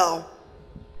won now.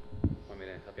 Want me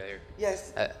to help you out here?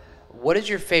 Yes. What is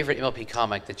your favorite MLP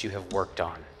comic that you have worked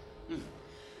on?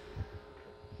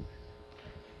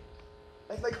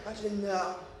 That's my question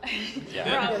now.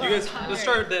 Yeah. You guys, let's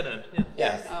start at that end.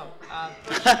 Yeah.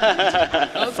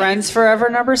 Friends Forever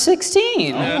number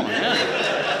 16. Oh,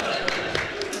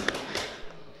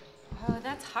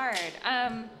 that's hard.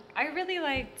 I really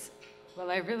liked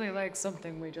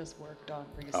something we just worked on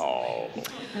recently.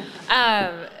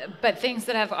 But things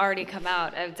that have already come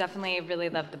out, I've definitely really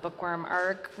loved the Bookworm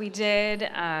arc we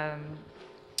did,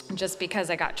 just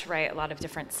because I got to write a lot of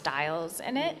different styles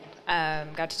in it.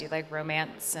 Got to do like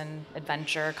romance and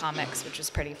adventure comics, which was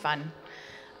pretty fun.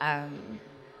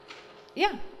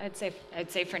 Yeah, I'd say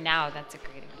for now that's a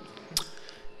great answer.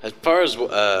 As far as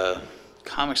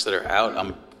comics that are out,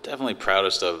 I'm definitely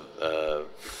proudest of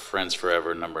Friends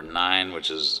Forever number 9,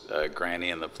 which is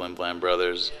Granny and the Flim Flam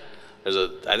Brothers.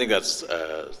 I think that's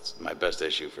my best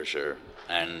issue for sure.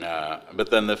 And but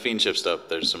then the Fiendship stuff,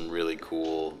 there's some really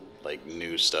cool like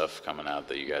new stuff coming out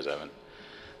that you guys haven't.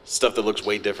 Stuff that looks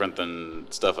way different than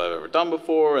stuff I've ever done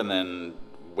before, and then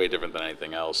way different than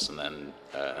anything else. And then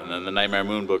the Nightmare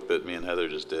Moon book that me and Heather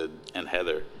just did, and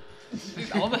Heather.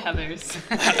 All the Heathers.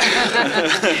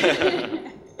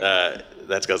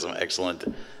 That's got some excellent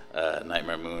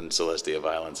Nightmare Moon Celestia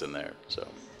violence in there. So.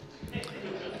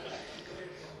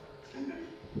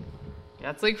 Yeah,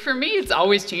 it's like for me, it's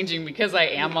always changing because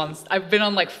I've been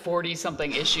on like 40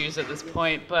 something issues at this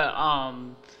point, but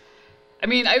I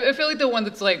mean, I feel like the one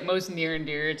that's like most near and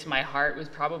dear to my heart was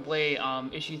probably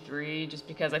issue 3, just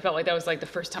because I felt like that was like the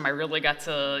first time I really got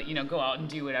to, go out and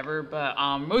do whatever. But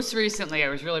most recently, I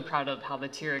was really proud of how the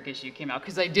Tyrek issue came out,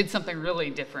 because I did something really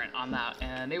different on that,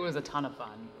 and it was a ton of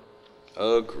fun.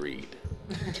 Agreed.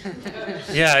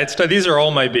 Yeah, these are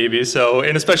all my babies.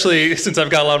 And especially since I've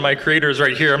got a lot of my creators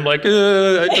right here, I'm like,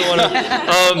 I don't want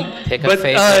to. Pick a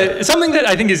favorite. Something that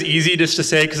I think is easy just to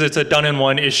say, because it's a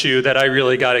done-in-one issue that I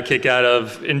really got a kick out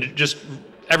of, and just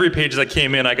every page that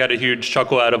came in, I got a huge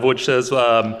chuckle out of, which says,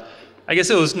 I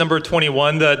guess it was number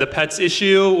 21, the Pets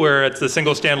issue, where it's the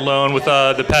single standalone with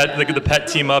the pet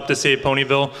team up to save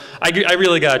Ponyville. I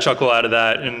really got a chuckle out of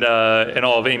that, and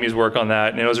all of Amy's work on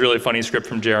that, and it was a really funny script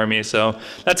from Jeremy. So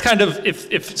that's kind of,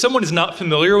 if someone is not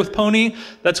familiar with Pony,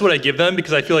 that's what I give them,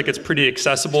 because I feel like it's pretty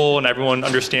accessible and everyone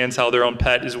understands how their own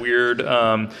pet is weird,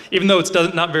 even though it's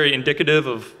not very indicative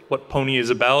of what Pony is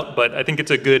about, but I think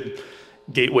it's a good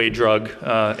gateway drug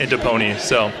into Pony.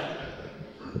 So.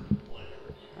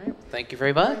 Thank you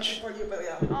very much.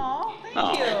 Oh,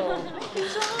 thank you. Thank you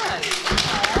so much.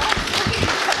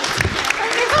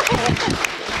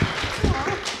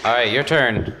 All right, your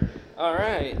turn. All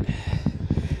right.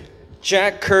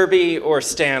 Jack Kirby or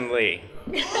Stan Lee?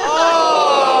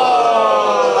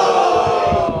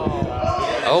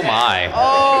 Oh my.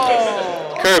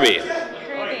 Oh. Kirby. Yeah,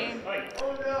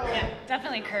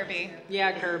 definitely Kirby.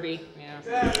 Yeah, Kirby. Yeah.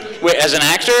 Wait, as an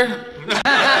actor?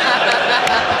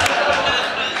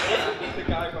 The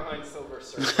guy behind Silver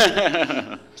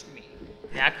Surfer.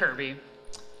 Yeah, Kirby.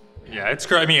 Yeah,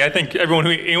 I mean, I think anyone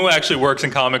who actually works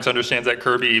in comics understands that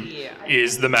Kirby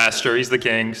is the master. He's the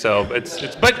king. So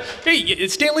but hey,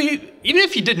 Stan Lee, even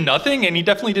if he did nothing, and he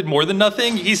definitely did more than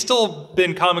nothing, he's still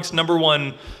been comics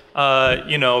 #1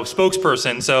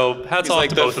 spokesperson. So hats off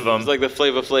to both of them. It's like the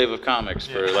Flava Flav of comics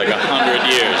for like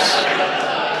 100 years.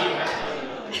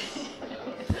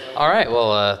 All right,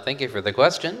 well, thank you for the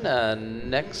question.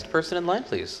 Next person in line,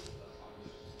 please.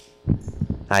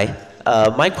 Hi.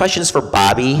 My question's for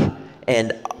Bobby.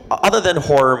 And other than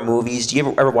horror movies, do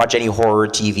you ever watch any horror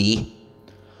TV?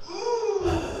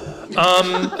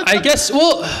 I guess,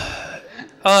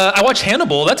 I watch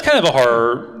Hannibal. That's kind of a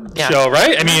horror show,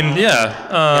 right? I mean,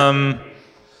 yeah.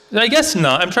 I guess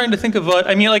not. I'm trying to think of what,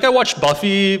 I watched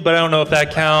Buffy, but I don't know if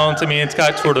that counts. I mean, it's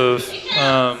got sort of,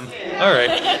 all right.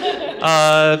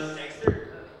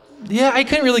 Yeah, I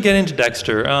couldn't really get into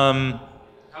Dexter.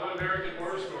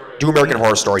 Do American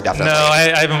Horror Story, definitely. No,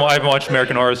 I haven't watched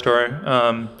American Horror Story.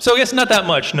 So I guess not that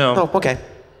much, no. Oh, okay.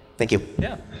 Thank you.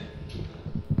 Yeah.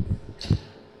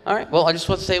 All right, well, I just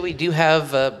want to say we do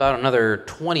have about another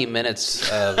 20 minutes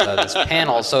of this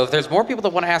panel, so if there's more people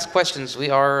that want to ask questions,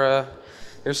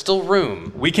 there's still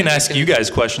room. We can ask you guys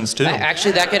questions, too.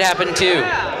 Actually, that could happen, too.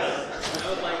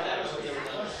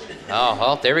 Oh,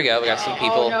 well, there we go. We got some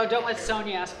people. Oh, no, don't let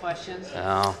Sonia ask questions.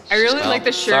 Oh. I really like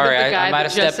the shirt sorry, of the guy I might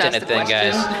that have just stepped in asked it the then,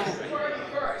 guys. question.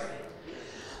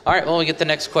 All right, well, we get the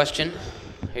next question.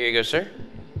 Here you go, sir.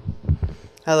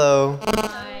 Hello.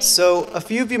 So a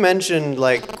few of you mentioned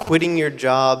like quitting your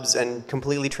jobs and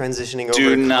completely transitioning over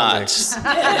to comics. No,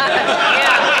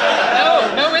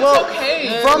 it's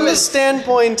okay. From the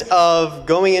standpoint of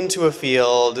going into a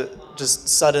field just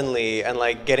suddenly and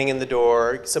like getting in the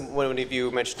door, one of you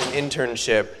mentioned an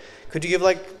internship. Could you give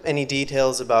like any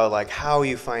details about like how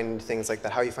you find things like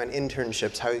that, how you find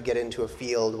internships, how you get into a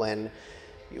field when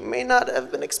you may not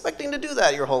have been expecting to do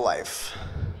that your whole life?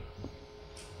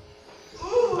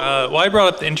 Well, I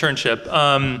brought up the internship.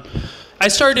 I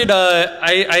started,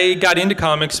 I got into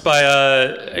comics by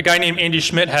a guy named Andy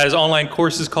Schmidt has online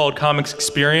courses called Comics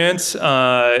Experience,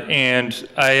 and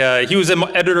he was an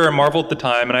editor at Marvel at the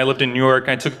time, and I lived in New York.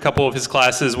 I took a couple of his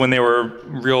classes when they were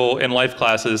real in-life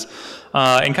classes,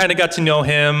 and kind of got to know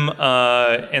him.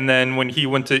 And then when he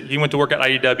went to work at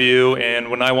IDW,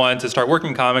 and when I wanted to start working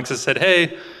in comics, I said,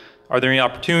 hey, are there any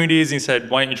opportunities? And he said,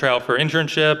 why don't you try out for an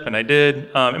internship? And I did.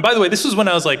 And by the way, this was when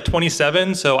I was like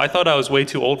 27, so I thought I was way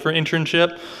too old for an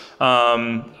internship.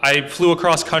 I flew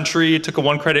across country, took a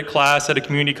 1-credit class at a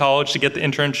community college to get the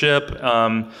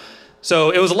internship.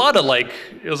 So it was a lot of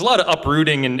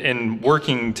uprooting and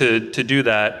working to do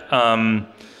that. So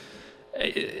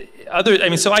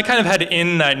I kind of had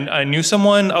in that I knew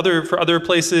someone for other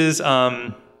places.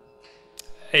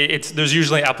 There's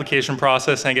usually an application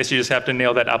process, and I guess you just have to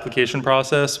nail that application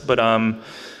process. But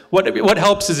what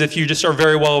helps is if you just are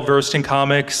very well versed in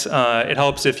comics. It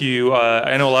helps if you,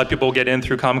 I know a lot of people get in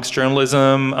through comics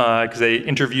journalism because they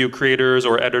interview creators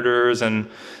or editors, and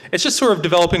it's just sort of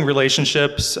developing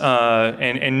relationships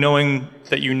and knowing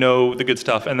that you know the good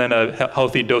stuff, and then a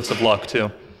healthy dose of luck too.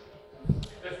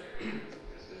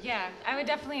 Yeah, I would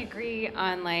definitely agree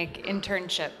on like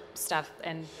internship stuff,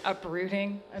 and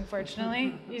uprooting,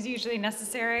 unfortunately, is usually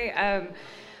necessary.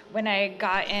 When I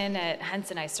got in at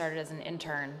Henson, I started as an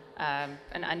intern, an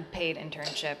unpaid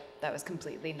internship that was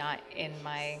completely not in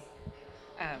my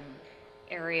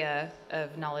area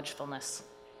of knowledgefulness.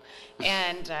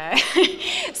 And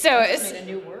so it's a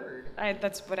new word.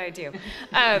 That's what I do.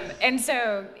 And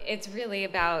so it's really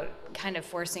about kind of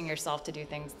forcing yourself to do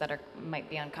things that might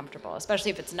be uncomfortable, especially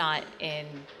if it's not in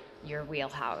your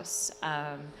wheelhouse.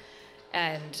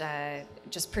 And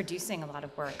just producing a lot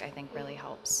of work, I think, really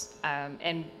helps.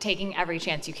 And taking every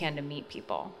chance you can to meet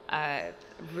people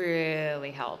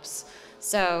really helps.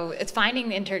 So it's finding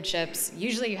the internships.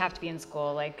 Usually you have to be in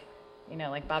school, like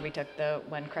Bobby took the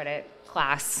 1-credit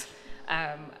class.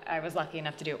 I was lucky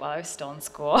enough to do it while I was still in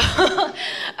school.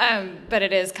 But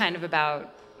it is kind of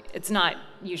about, it's not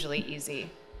usually easy.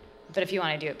 But if you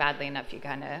want to do it badly enough, you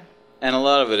kind of... And a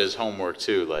lot of it is homework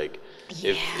too. Like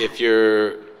if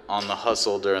you're on the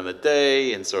hustle during the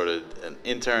day and sort of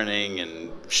interning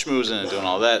and schmoozing and doing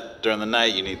all that, during the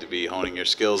night you need to be honing your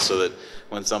skills so that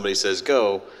when somebody says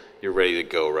go, you're ready to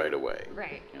go right away.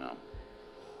 Right. You know?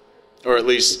 Or at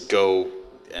least go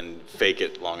and fake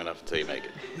it long enough until you make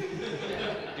it.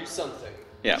 Do something.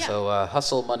 Yeah. So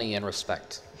hustle, money, and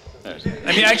respect. I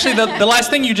mean, actually, the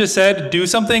last thing you just said, do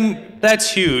something,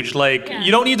 that's huge. Like,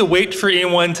 you don't need to wait for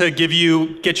anyone to get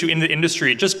you into the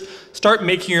industry. Just start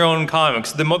making your own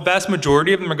comics. The vast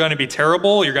majority of them are going to be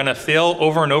terrible. You're going to fail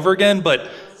over and over again.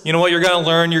 But you know what? You're going to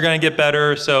learn. You're going to get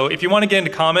better. So if you want to get into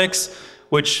comics,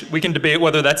 which we can debate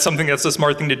whether that's something that's a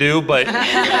smart thing to do, but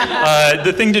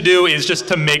the thing to do is just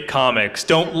to make comics.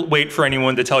 Don't wait for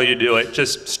anyone to tell you to do it.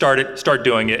 Just start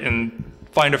doing it, and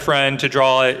find a friend to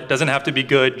draw it. It doesn't have to be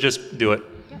good, just do it.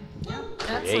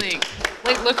 That's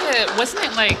like look at, wasn't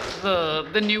it like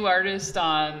the new artist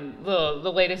on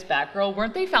the latest Batgirl?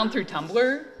 Weren't they found through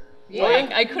Tumblr? Yeah.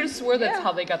 Like, I could have swore that's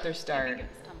how they got their start.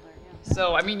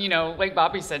 So I mean, you know, like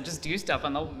Bobby said, just do stuff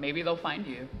and maybe they'll find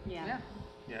you. Yeah.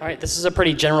 All right, this is a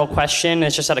pretty general question.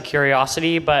 It's just out of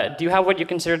curiosity, but do you have what you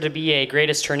consider to be a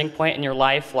greatest turning point in your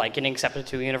life, like getting accepted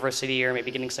to a university or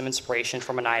maybe getting some inspiration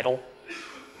from an idol?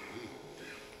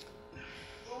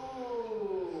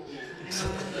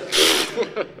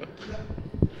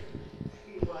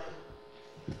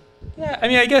 Yeah, I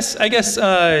mean, I guess. I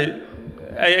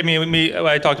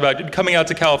talked about coming out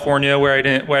to California where I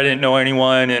didn't know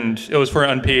anyone, and it was for an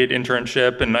unpaid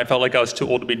internship, and I felt like I was too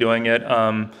old to be doing it.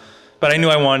 But I knew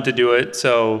I wanted to do it,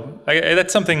 so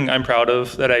that's something I'm proud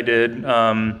of that I did.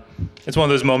 It's one of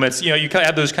those moments, you know, you kind of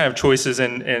have those kind of choices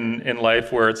in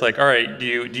life where it's like, all right, do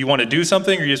you want to do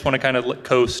something, or you just want to kind of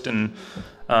coast? And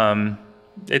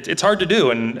it's hard to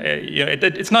do, and you know,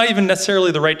 it's not even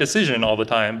necessarily the right decision all the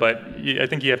time. But I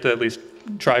think you have to at least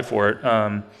try for it.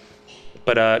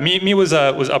 But me was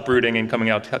uprooting and coming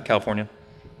out to California.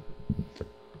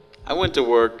 I went to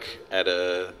work at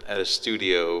a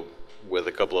studio with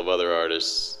a couple of other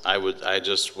artists. I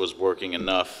just was working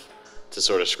enough to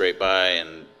sort of scrape by,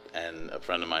 and a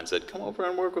friend of mine said, "Come over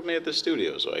and work with me at the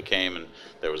studio." So I came, and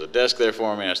there was a desk there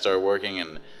for me. I started working,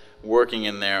 and working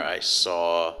in there, I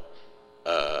saw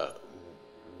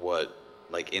what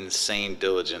like insane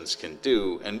diligence can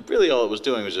do, and really all it was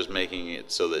doing was just making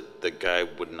it so that the guy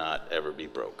would not ever be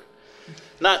broke.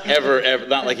 Not ever,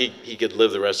 not like he could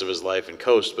live the rest of his life and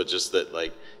coast, but just that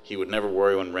like he would never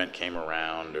worry when rent came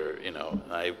around, or, you know.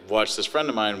 I watched this friend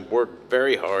of mine work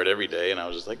very hard every day, and I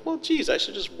was just like, well, geez, I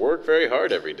should just work very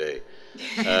hard every day.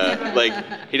 Like,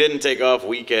 he didn't take off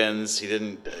weekends. He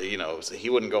didn't, you know, he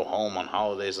wouldn't go home on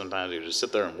holidays sometimes. He would just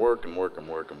sit there and work and work and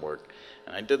work and work.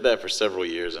 And I did that for several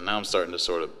years, and now I'm starting to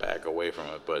sort of back away from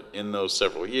it. But in those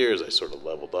several years, I sort of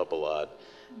leveled up a lot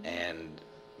and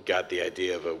got the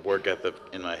idea of a work ethic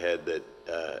in my head that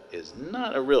is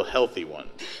not a real healthy one,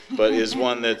 but is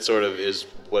one that sort of is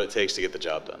what it takes to get the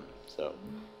job done. So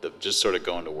just sort of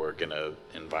going to work in an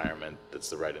environment that's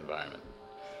the right environment.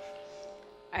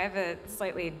 I have a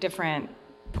slightly different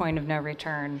point of no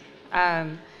return.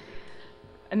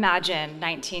 Imagine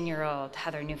 19-year-old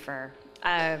Heather Nuhfer.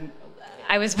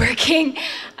 I was working,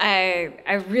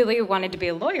 I really wanted to be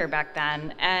a lawyer back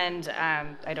then, and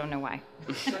I don't know why.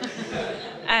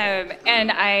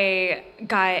 And I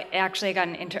actually got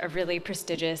a really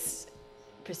prestigious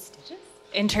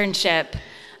internship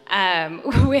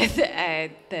with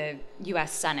the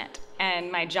US Senate.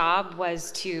 And my job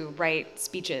was to write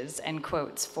speeches and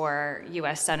quotes for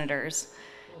US senators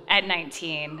at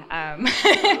 19. And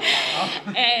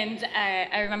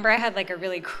I remember I had like a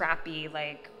really crappy, it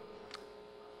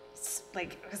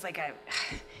was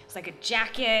like a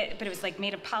jacket, but it was like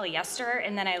made of polyester,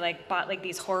 and then I like bought like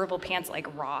these horrible pants like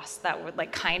Ross that were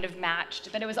like kind of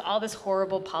matched, but it was all this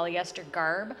horrible polyester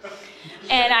garb.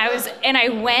 And I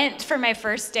went for my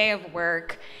first day of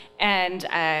work, and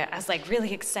I was like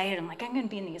really excited. I'm like, I'm gonna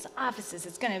be in these offices,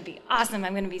 it's gonna be awesome,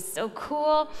 I'm gonna be so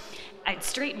cool. I'd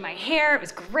straightened my hair, it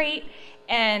was great,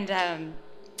 and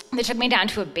they took me down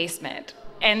to a basement.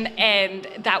 And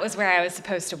that was where I was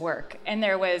supposed to work. And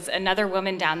there was another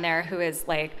woman down there who is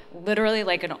like literally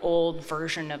like an old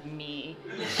version of me.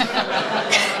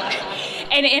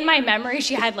 And in my memory,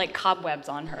 she had like cobwebs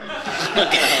on her.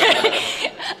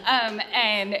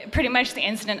 And pretty much the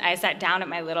instant I sat down at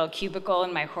my little cubicle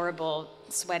in my horrible,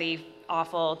 sweaty,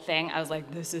 awful thing, I was like,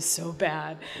 this is so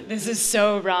bad. This is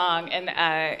so wrong. And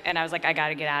I was like, I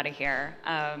gotta get out of here.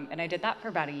 And I did that for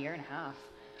about a year and a half.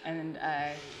 And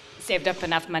saved up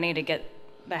enough money to get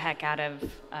the heck out of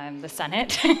the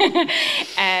Senate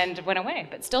and went away.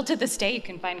 But still to this day, you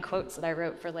can find quotes that I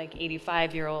wrote for like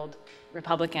 85-year-old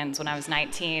Republicans when I was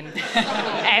 19.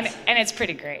 And it's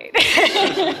pretty great.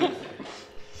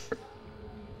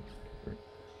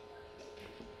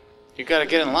 You gotta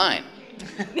get in line. I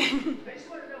just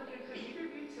want to know, could either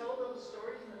of you tell those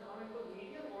stories in the comic book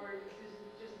medium, or is this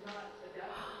just not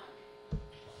adaptable?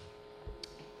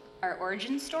 Our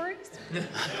origin stories?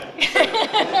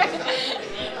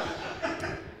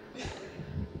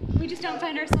 We just don't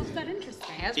find ourselves that interesting.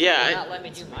 Yeah. Not let me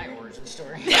do my origin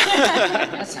story.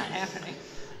 That's not happening.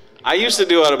 I used to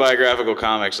do autobiographical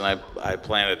comics, and I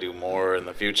plan to do more in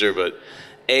the future, but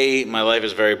A, my life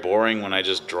is very boring when I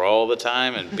just draw all the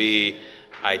time, and B,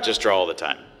 I just draw all the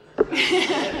time.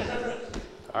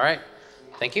 All right.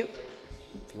 Thank you.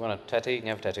 If you want a tattoo, you can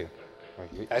have a tattoo.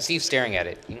 I see you staring at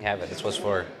it. You can have it. That's what it's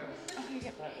for.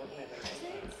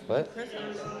 What?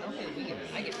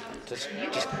 Just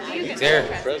there.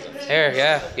 There,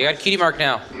 yeah. You got a cutie mark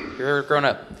now. You're grown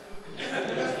up.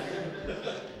 Yes,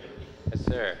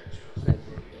 sir.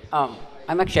 I'm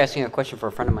actually asking a question for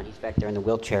a friend of mine. He's back there in the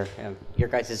wheelchair. Your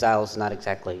guys' aisle is not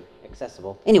exactly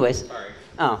accessible. Anyways. Sorry.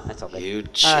 Oh, that's all good. You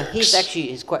jerks. He's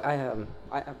actually,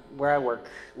 where I work,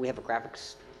 we have a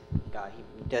graphics guy. He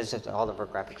does all of our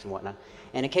graphics and whatnot.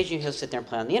 And occasionally he'll sit there and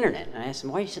play on the internet. And I asked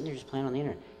him, why are you sitting there just playing on the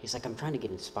internet? He's like, I'm trying to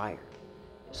get inspired.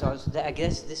 So I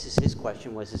guess this is his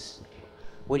question, what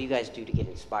do you guys do to get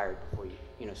inspired before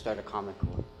you start a comic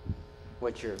or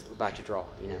what you're about to draw,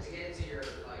 To get into your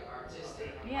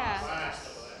artistic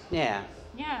process. Yeah.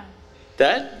 Yeah.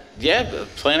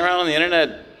 Playing around on the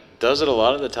internet does it a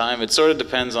lot of the time. It sort of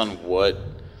depends on what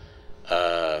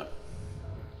I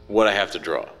have to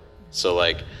draw. So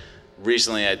like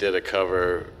recently I did a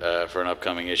cover for an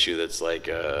upcoming issue that's like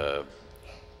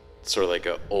sort of like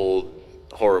an old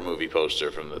horror movie poster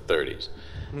from the 30s.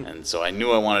 And so I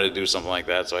knew I wanted to do something like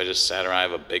that, so I just sat around. I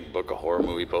have a big book of horror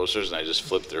movie posters, and I just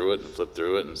flipped through it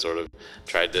and sort of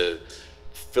tried to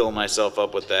fill myself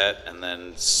up with that and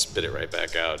then spit it right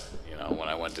back out, when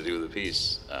I went to do the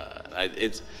piece.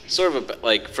 It's sort of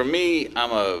like, for me,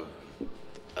 I'm a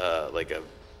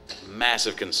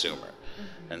massive consumer.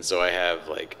 And so I have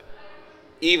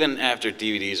even after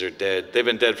DVDs are dead, they've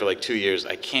been dead for like 2 years,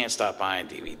 I can't stop buying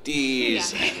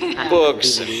DVDs and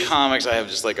books and comics. I have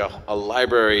just like a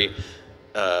library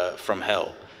from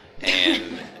hell.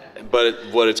 But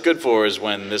what it's good for is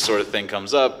when this sort of thing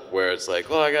comes up where it's like,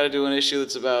 well, I got to do an issue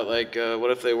that's about what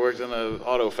if they worked in an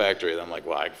auto factory? And I'm like,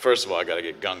 well, first of all, I got to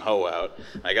get gung-ho out.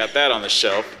 I got that on the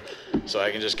shelf, so I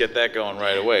can just get that going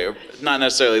right away. Or not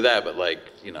necessarily that, but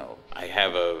I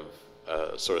have a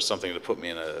sort of something to put me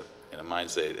in a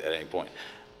mind state at any point.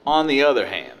 On the other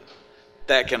hand,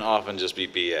 that can often just be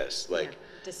BS.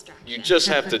 You just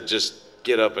have to just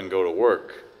get up and go to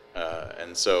work.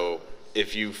 And so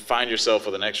if you find yourself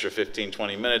with an extra 15,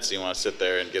 20 minutes and you want to sit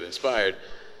there and get inspired,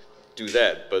 do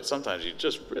that. But sometimes you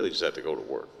just really just have to go to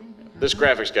work. This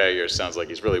graphics guy of yours sounds like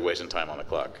he's really wasting time on the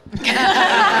clock.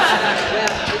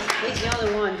 Yeah, he's the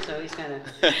only one, so he's kind of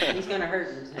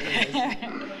hurting.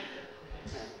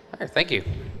 All right, thank you.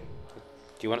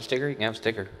 Do you want a sticker? You can have a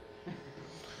sticker.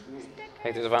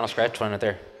 Hey, there's a vinyl scratch one right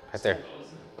there. Right there.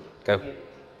 Go.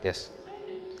 Yes.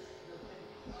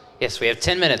 Yes, we have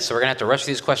 10 minutes, so we're going to have to rush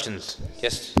these questions.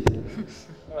 Yes?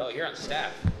 Oh, you're on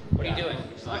staff. What are you doing?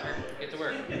 Slacker, get to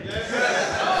work.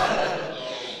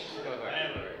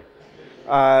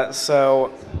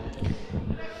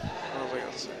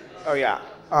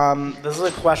 This is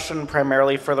a question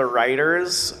primarily for the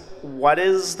writers. What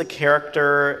is the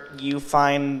character you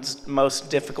find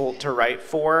most difficult to write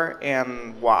for,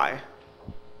 and why?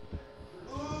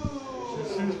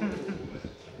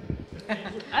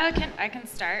 I can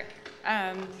start.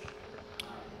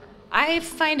 I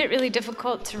find it really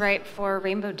difficult to write for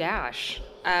Rainbow Dash.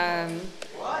 I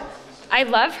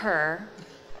love her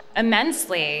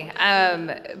immensely,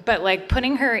 but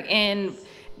putting her in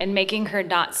and making her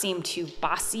not seem too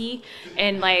bossy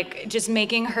and just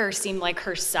making her seem like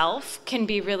herself can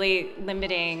be really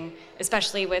limiting,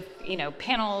 especially with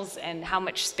panels and how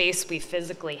much space we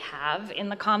physically have in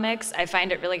the comics. I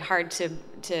find it really hard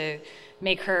to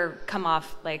make her come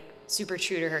off super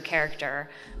true to her character,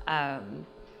 and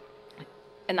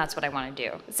that's what I want to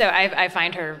do. So I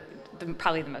find her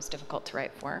probably the most difficult to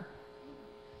write for.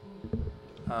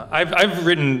 I've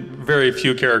written very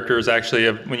few characters,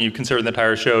 actually, when you consider the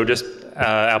entire show, just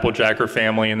Applejack, or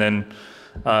family, and then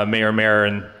Mayor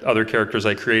and other characters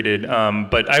I created.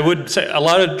 But I would say a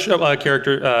lot of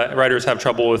writers have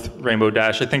trouble with Rainbow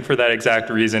Dash. I think for that exact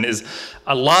reason is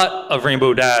a lot of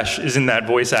Rainbow Dash is in that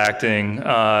voice acting.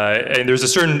 And there's a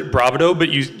certain bravado, but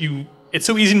it's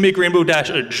so easy to make Rainbow Dash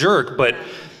a jerk, but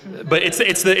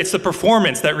it's the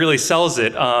performance that really sells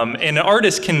it. And an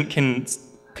artist can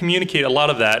communicate a lot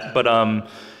of that, but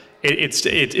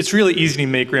it's really easy to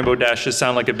make Rainbow Dash just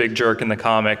sound like a big jerk in the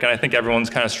comic, and I think everyone's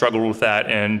kind of struggled with that,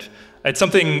 and it's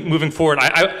something moving forward.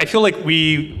 I feel like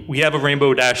we have a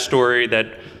Rainbow Dash story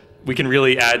that we can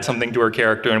really add something to her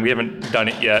character, and we haven't done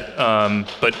it yet,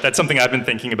 but that's something I've been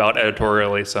thinking about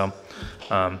editorially, so.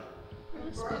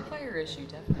 Spitfire issue,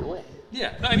 definitely.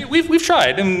 Yeah, I mean, we've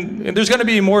tried, and there's going to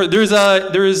be more. There is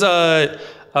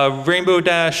Rainbow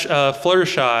Dash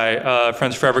Fluttershy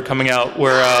Friends Forever coming out,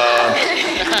 where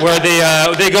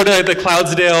they go to the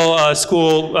Cloudsdale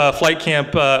school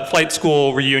flight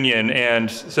school reunion,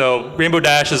 and so Rainbow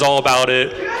Dash is all about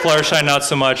it. Fluttershy not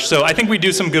so much. So I think we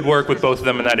do some good work with both of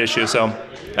them in that issue. So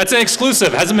that's an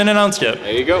exclusive. Hasn't been announced yet.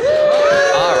 There you go.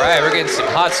 All right, we're getting some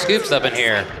hot scoops up in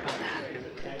here.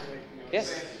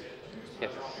 Yes.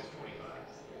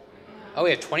 Oh, we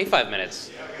have 25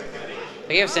 minutes.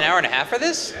 They gave us an hour and a half for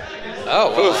this?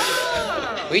 Oh,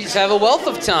 well. We just have a wealth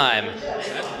of time.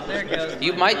 There it goes.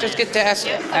 You might just get to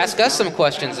ask us some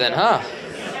questions then, huh?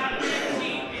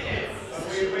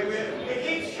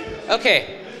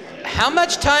 Okay. How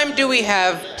much time do we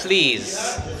have, please?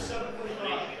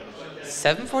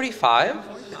 7:45?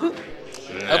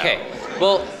 Okay.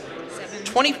 Well,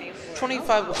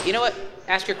 25. You know what?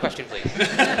 Ask your question, please.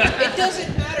 It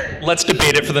doesn't matter. Let's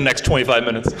debate it for the next 25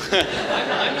 minutes.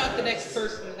 I'm not the next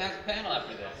person to have a panel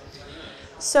after this.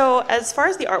 So as far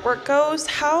as the artwork goes,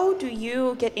 how do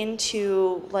you get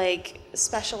into like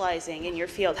specializing in your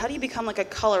field? How do you become like a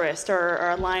colorist or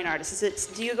a line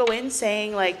artist? Do you go in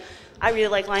saying like, I really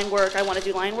like line work, I want to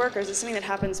do line work, or is it something that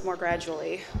happens more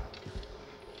gradually?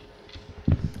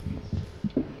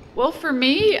 Well, for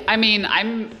me, I mean,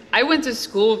 I went to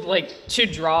school like to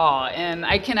draw, and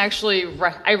I can actually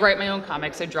I write my own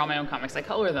comics, I draw my own comics, I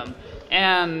color them,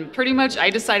 and pretty much I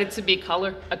decided to be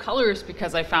a colorist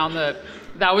because I found that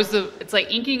it's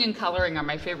like inking and coloring are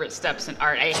my favorite steps in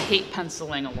art. I hate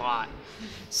penciling a lot,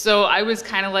 so I was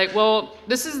kind of like, well,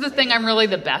 this is the thing I'm really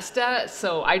the best at,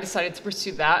 so I decided to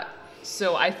pursue that.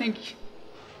 So I think.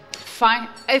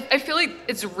 I feel like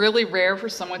it's really rare for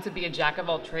someone to be a jack of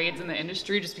all trades in the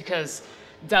industry just because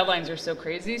deadlines are so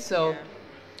crazy. So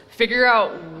figure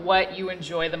out what you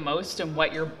enjoy the most and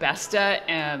what you're best at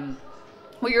and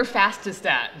what you're fastest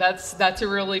at. That's a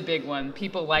really big one.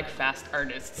 People like fast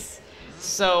artists.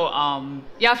 So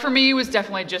yeah, for me, it was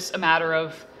definitely just a matter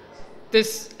of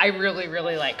this. I really,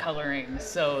 really like coloring.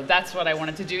 So that's what I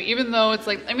wanted to do, even though it's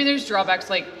like, I mean, there's drawbacks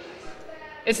like,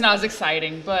 it's not as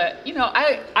exciting, but you know,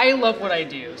 I love what I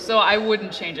do, so I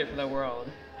wouldn't change it for the world.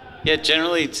 Yeah,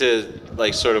 generally to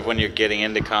like sort of when you're getting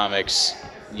into comics,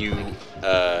 you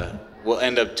will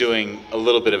end up doing a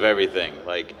little bit of everything.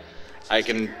 Like I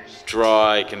can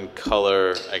draw, I can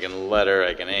color, I can letter,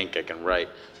 I can ink, I can write.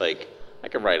 Like I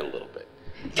can write a little bit.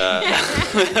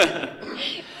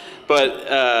 But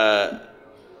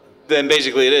then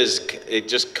basically it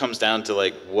just comes down to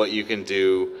like what you can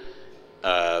do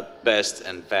best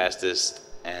and fastest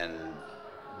and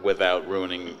without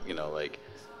ruining, you know, like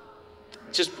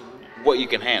just what you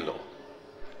can handle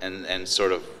and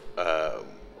sort of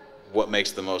what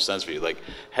makes the most sense for you. Like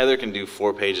Heather can do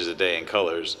 4 pages a day in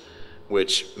colors,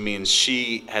 which means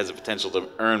she has the potential to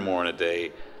earn more in a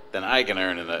day than I can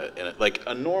earn in a like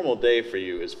a normal day for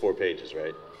you is 4 pages,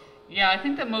 right? Yeah, I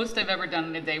think the most I've ever done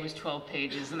in a day was 12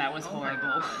 pages, and that was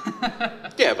horrible.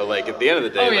 Yeah, but like at the end of the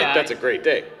day, like, that's a great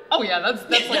day. Oh yeah, that's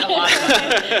like a lot.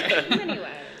 Anyway.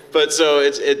 But so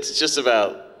it's just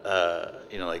about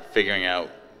you know, like figuring out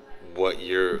what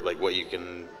you're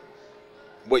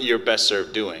best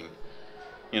served doing,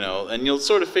 you know, and you'll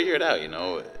sort of figure it out, you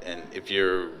know. And if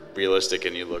you're realistic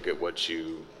and you look at what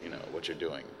you're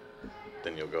doing,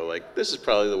 then you'll go like, this is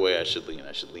probably the way I should lean.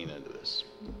 I should lean into this.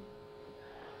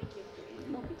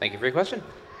 Thank you for your question.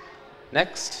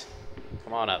 Next,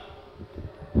 come on up.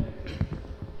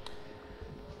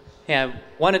 Yeah, I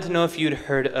wanted to know if you'd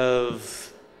heard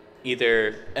of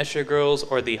either Escher Girls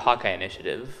or the Hawkeye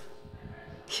Initiative.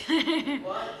 Yeah,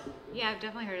 I've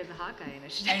definitely heard of the Hawkeye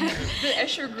Initiative. The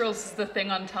Escher Girls is the thing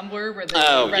on Tumblr where they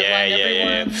redline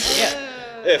everyone.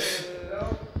 Yeah.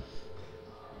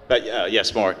 But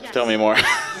yes, more. Yes. Tell me more.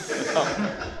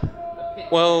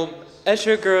 Well,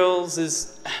 Escher Girls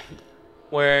is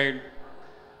where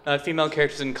female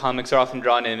characters in comics are often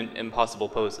drawn in impossible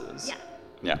poses. Yeah.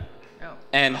 Yeah. Oh.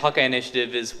 And Hawkeye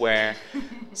Initiative is where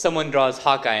someone draws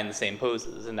Hawkeye in the same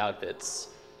poses and outfits.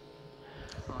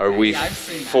 Are we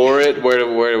for it?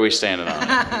 Where are we standing on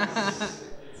it?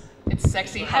 It's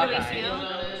sexy. How do we feel?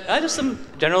 Just some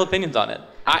general opinions on it.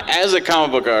 As a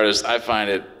comic book artist, I find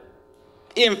it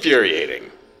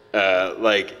infuriating.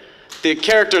 Like, the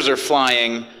characters are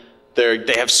flying, they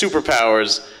have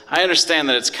superpowers. I understand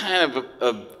that it's kind of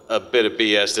a bit of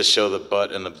BS to show the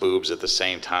butt and the boobs at the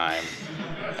same time.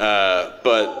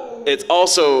 But it's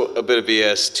also a bit of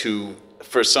BS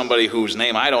for somebody whose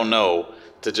name I don't know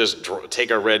to just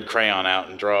take a red crayon out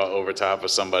and draw over top of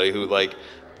somebody who, like,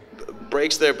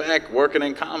 breaks their back working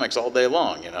in comics all day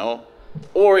long, you know?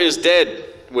 Or is dead,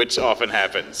 which often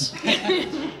happens.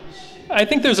 I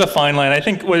think there's a fine line. I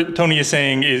think what Tony is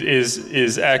saying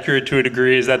is accurate to a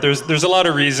degree, is that there's a lot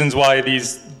of reasons why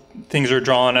these things are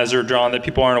drawn as they're drawn that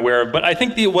people aren't aware of. But I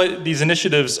think what these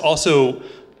initiatives also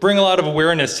bring a lot of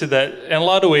awareness to that. In a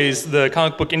lot of ways, the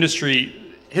comic book industry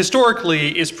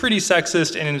historically is pretty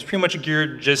sexist and is pretty much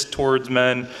geared just towards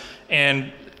men.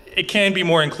 And it can be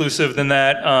more inclusive than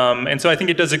that. And so I think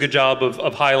it does a good job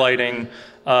of highlighting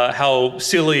how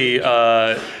silly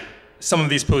some of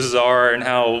these poses are and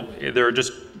how they're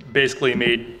just basically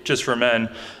made just for men.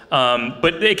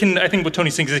 But it can, I think what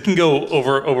Tony's saying is it can go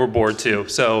overboard too.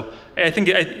 So I think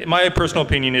my personal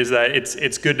opinion is that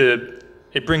it's good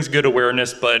it brings good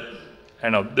awareness, but I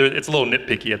don't know, it's a little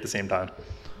nitpicky at the same time.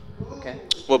 Okay.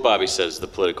 What Bobby says, the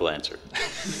political answer.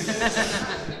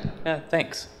 Yeah,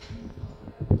 thanks.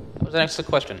 That was an excellent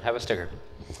question. Have a sticker.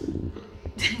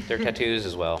 They're tattoos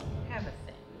as well. Have a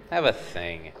thing. Have a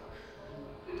thing.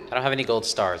 I don't have any gold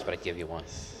stars, but I'd give you one.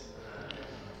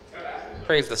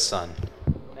 Praise the sun.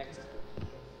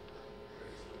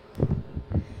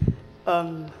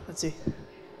 Let's see.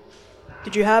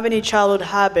 Did you have any childhood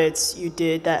habits you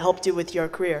did that helped you with your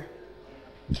career?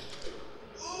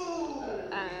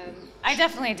 I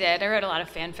definitely did. I wrote a lot of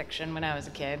fan fiction when I was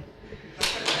a kid.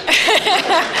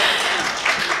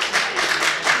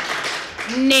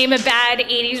 Name a bad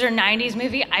 80s or 90s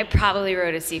movie, I probably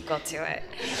wrote a sequel to it.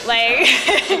 Like,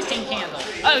 16 Candles.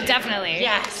 Oh, definitely.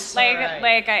 Yes.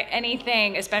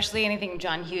 Anything, especially anything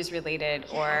John Hughes related,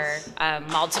 or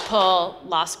multiple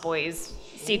Lost Boys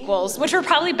sequels, which were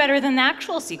probably better than the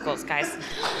actual sequels, guys.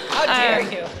 How dare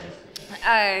you?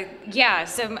 Yeah,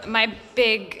 so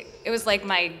it was like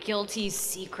my guilty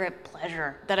secret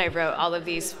pleasure that I wrote all of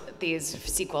these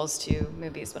sequels to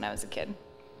movies when I was a kid.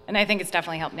 And I think it's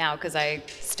definitely helped now because I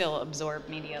still absorb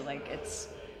media like it's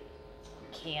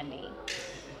candy.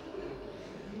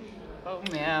 Oh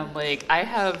man, like I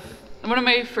have, one of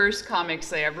my first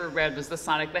comics I ever read was the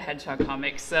Sonic the Hedgehog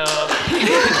comic. So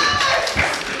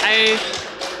I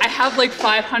have like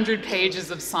 500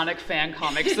 pages of Sonic fan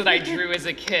comics that I drew as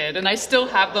a kid, and I still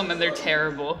have them, and they're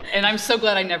terrible. And I'm so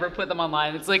glad I never put them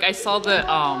online. It's like I saw the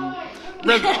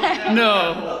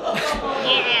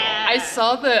I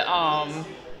saw the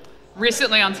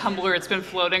recently on Tumblr, it's been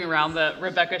floating around that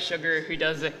Rebecca Sugar, who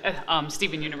does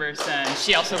Steven Universe, and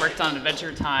she also worked on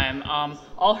Adventure Time.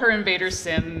 All her Invader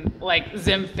Zim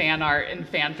fan art and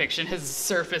fan fiction has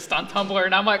surfaced on Tumblr,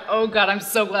 and I'm like, oh god, I'm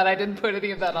so glad I didn't put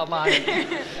any of that online.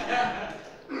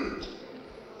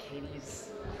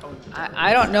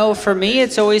 I don't know. For me,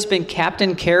 it's always been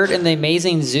Captain Carrot and the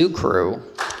Amazing Zoo Crew.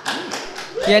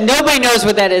 Yeah, nobody knows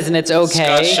what that is, and it's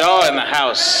okay. Scott Shaw in the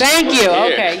house. Thank you.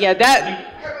 Here. Okay, yeah, that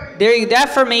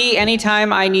for me,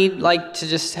 anytime I need to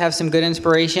just have some good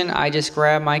inspiration, I just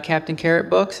grab my Captain Carrot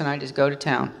books and I just go to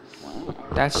town. Wow.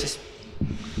 That's just.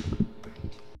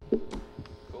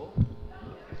 Cool.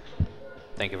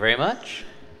 Thank you very much.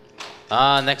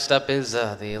 Next up is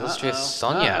the illustrious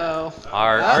Sonia,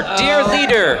 our dear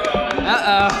leader.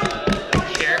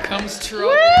 Here comes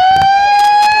trouble.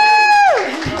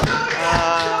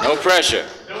 No pressure.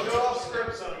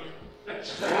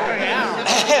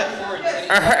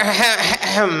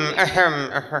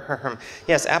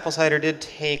 Yes, Apple Cider did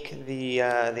take the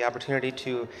opportunity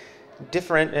to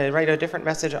write a different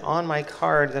message on my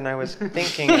card than I was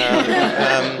thinking of.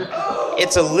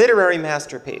 It's a literary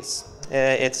masterpiece.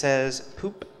 It says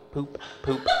poop, poop,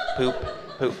 poop, poop,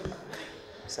 poop.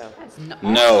 So.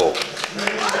 No. It's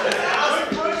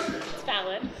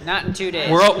valid. Not in 2 days.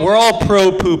 We're all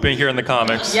pro pooping here in the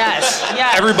comics. Yes.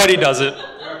 Everybody does it.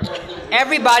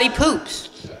 Everybody poops.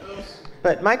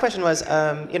 But my question was,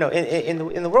 in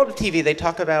the world of TV, they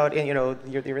talk about,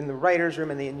 you're in the writer's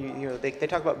room, and they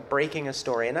talk about breaking a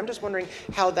story, and I'm just wondering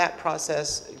how that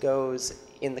process goes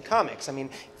in the comics. I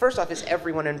mean, first off, is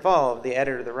everyone involved, the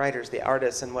editor, the writers, the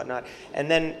artists, and whatnot,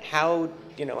 and then how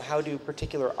do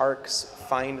particular arcs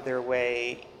find their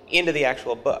way into the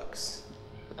actual books?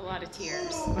 A lot of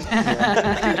tears.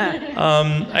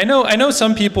 I know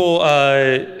some people.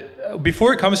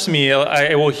 Before it comes to me,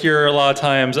 I will hear a lot of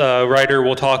times a writer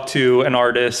will talk to an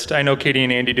artist. I know Katie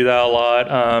and Andy do that a lot.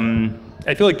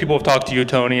 I feel like people have talked to you,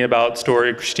 Tony, about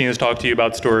story. Christina's talked to you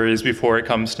about stories before it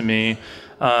comes to me.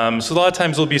 So a lot of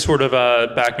times there'll be sort of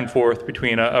a back and forth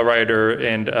between a writer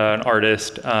and an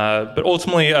artist. But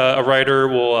ultimately, a writer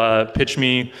will pitch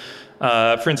me.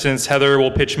 For instance, Heather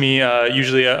will pitch me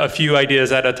usually a few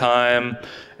ideas at a time.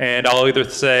 And I'll either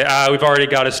say, we've already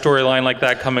got a storyline like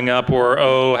that coming up, or,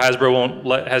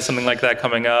 Hasbro has something like that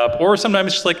coming up. Or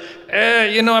sometimes it's just like,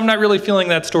 I'm not really feeling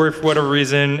that story for whatever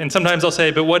reason. And sometimes I'll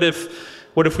say, but what if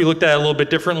we looked at it a little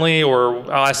bit differently? Or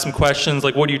I'll ask some questions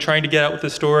like, what are you trying to get at with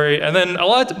this story? And then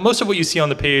most of what you see on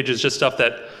the page is just stuff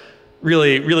that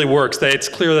really, really works. That it's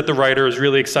clear that the writer is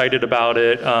really excited about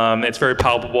it. It's very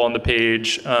palpable on the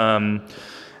page.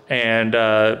 And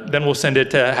then we'll send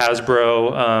it to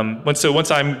Hasbro.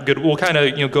 Once I'm good, we'll kind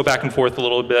of go back and forth a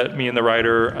little bit, me and the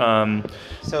writer.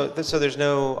 So there's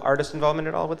no artist involvement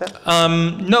at all with that?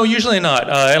 No, usually not,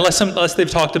 unless they've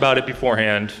talked about it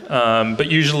beforehand. But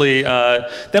usually,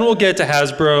 then we'll get to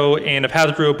Hasbro, and if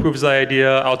Hasbro approves the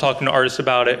idea, I'll talk to an artist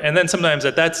about it. And then sometimes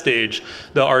at that stage,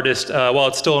 the artist, while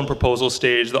it's still in proposal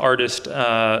stage, the artist,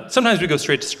 sometimes we go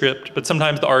straight to script, but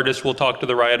sometimes the artist will talk to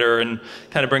the writer and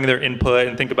kind of bring their input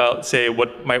and think about, say,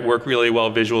 what might work really well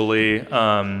visually.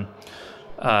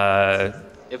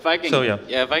 If I can,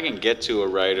 if I can get to a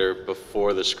writer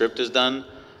before the script is done,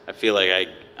 I feel like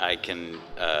I can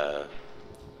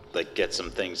like get some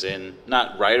things in,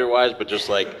 not writer-wise, but just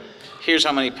like, here's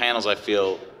how many panels I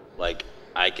feel like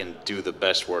I can do the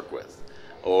best work with,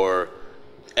 or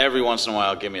every once in a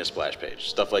while give me a splash page,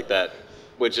 stuff like that.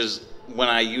 Which is when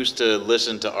I used to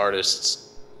listen to artists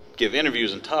give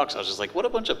interviews and talks, I was just like, what a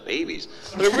bunch of babies.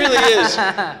 But it really is,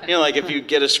 you know, like if you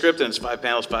get a script and it's 5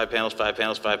 panels, 5 panels, 5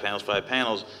 panels, 5 panels, 5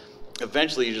 panels,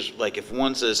 eventually you just, like if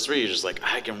one says 3, you're just like,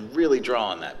 I can really draw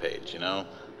on that page, you know?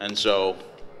 And so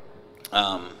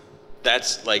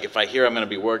that's like, if I hear I'm gonna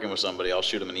be working with somebody, I'll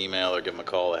shoot them an email or give them a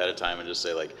call ahead of time and just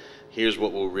say like, here's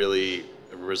what will really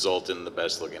result in the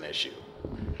best looking issue.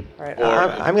 All right,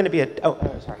 I'm gonna be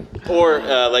sorry. Or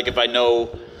like if I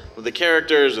know the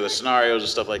characters or the scenarios and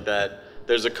stuff like that,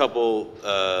 there's a couple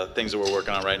things that we're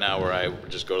working on right now where I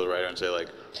just go to the writer and say like,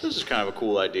 this is kind of a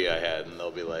cool idea I had, and they'll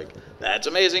be like, that's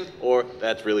amazing, or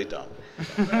that's really dumb.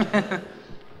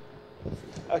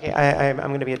 Okay, I'm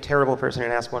going to be a terrible person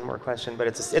and ask one more question, but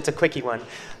it's a quickie one.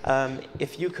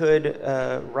 If you could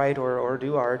write or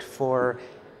do art for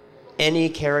any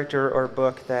character or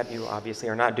book that you obviously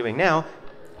are not doing now,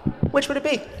 which would it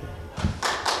be?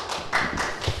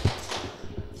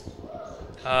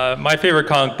 My favorite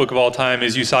comic book of all time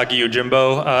is Usagi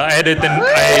Yojimbo. I edit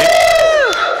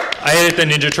the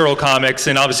Ninja Turtle comics,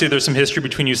 and obviously there's some history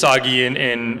between Usagi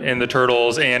and the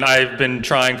Turtles, and I've been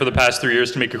trying for the past 3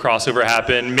 years to make a crossover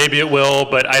happen. Maybe it will,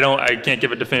 but I can't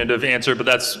give a definitive answer, but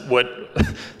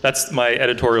that's my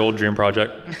editorial dream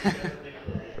project.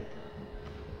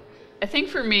 I think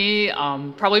for me,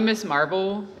 probably Miss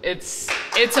Marvel. It's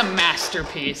a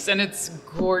masterpiece, and it's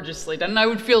gorgeously done. And I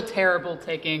would feel terrible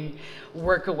taking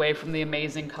work away from the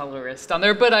amazing colorist on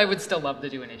there, but I would still love to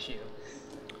do an issue.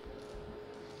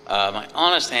 My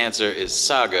honest answer is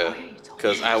Saga,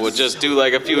 because I would just do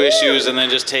like a few issues and then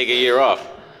just take a year off.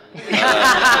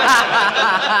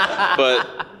 But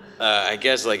I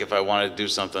guess like if I wanted to do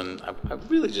something, I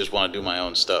really just want to do my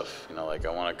own stuff. You know, like I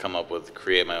want to come up with,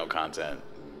 create my own content,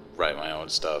 write my own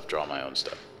stuff, draw my own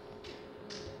stuff.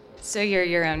 So you're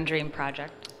your own dream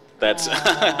project. That's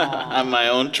I'm my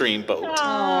own dream boat.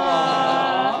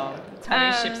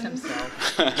 Tony ships himself.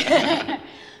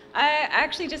 I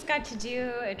actually just got to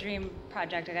do a dream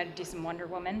project. I got to do some Wonder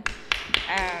Woman,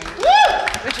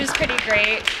 which was pretty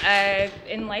great.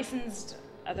 In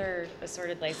other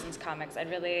assorted licensed comics,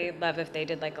 I'd really love if they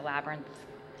did like a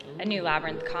new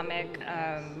Labyrinth comic,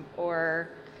 or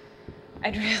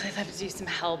I'd really love to do some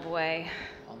Hellboy.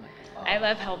 I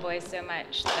love Hellboy so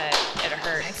much that it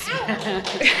hurts.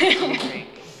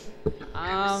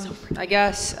 I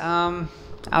guess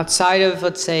outside of,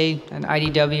 let's say, an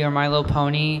IDW or My Little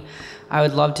Pony, I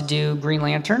would love to do Green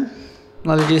Lantern.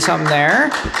 Love to do something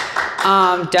there.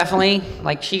 Definitely,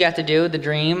 like she got to do, the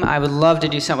dream. I would love to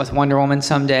do something with Wonder Woman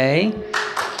someday.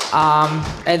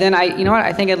 And then you know what?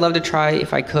 I think I'd love to try,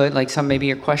 if I could, like some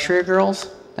maybe Equestria Girls.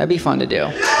 That'd be fun to do.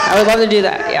 I would love to do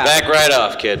that, yeah. Back right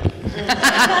off, kid.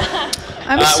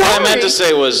 I'm sorry. What I meant to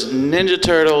say was Ninja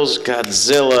Turtles,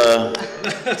 Godzilla.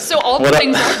 So all the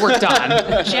things I've worked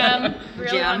on. Gem,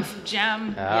 really wants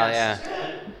Gem. Oh, yeah.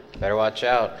 Better watch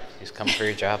out. He's coming for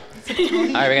your job. All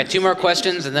right, we got 2 more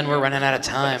questions, and then we're running out of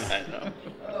time. I know.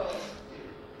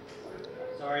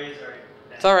 Sorry.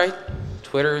 It's all right.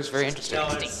 Twitter is very interesting. No,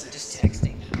 just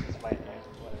texting.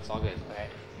 It's all good.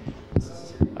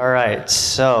 All right,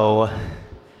 so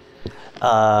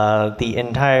the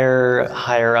entire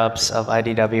higher-ups of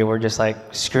IDW were just like,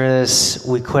 screw this,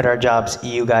 we quit our jobs,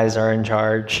 you guys are in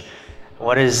charge.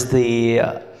 What is the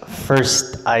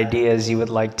first ideas you would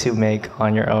like to make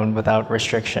on your own without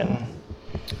restriction?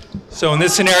 So in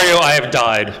this scenario, I have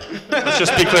died. Let's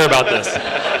just be clear about this.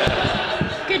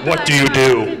 Goodbye, what do you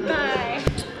do? Goodbye.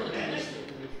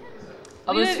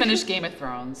 I'll just finish Game of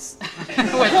Thrones with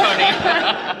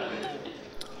Tony.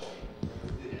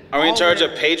 Are we in charge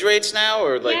of page rates now,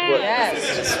 or like what?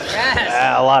 Yes.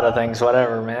 A lot of things,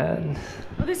 whatever, man.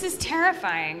 Well, this is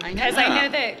terrifying because I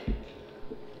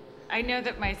know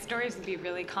that my stories would be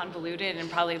really convoluted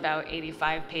and probably about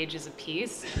 85 pages a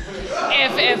piece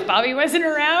if Bobby wasn't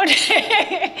around.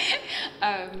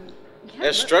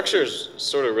 Structure is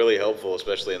sort of really helpful,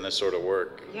 especially in this sort of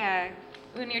work. Yeah.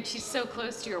 when you're so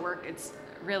close to your work, it's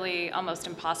really almost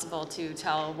impossible to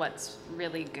tell what's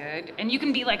really good. And you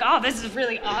can be like, oh, this is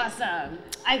really awesome.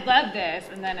 I love this.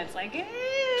 And then it's like, eh.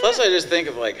 Plus, I just think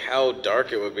of like how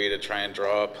dark it would be to try and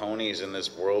draw ponies in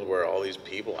this world where all these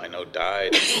people I know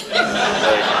died.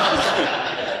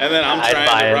 And then I'm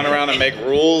trying to run around and make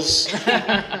rules.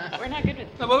 We're not good with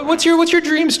What's your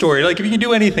dream story? Like, if you can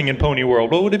do anything in Pony World,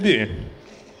 what would it be?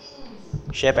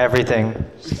 Ship everything.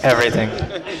 Everything.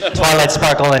 Twilight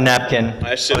Sparkle and Napkin.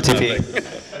 I ship OTP.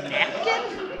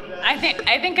 I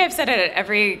think I've said it at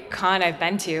every con I've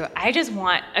been to. I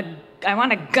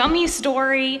want a gummy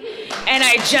story, and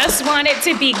I just want it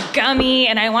to be gummy,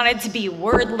 and I want it to be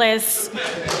wordless.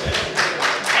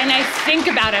 And I think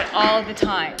about it all the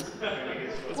time.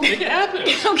 Make it happen.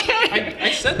 Okay.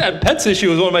 I said that Pets issue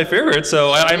was one of my favorites,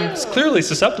 so I'm clearly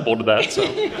susceptible to that. So.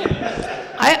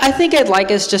 I think I'd like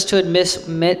us just to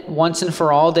admit once and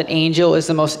for all that Angel is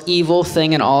the most evil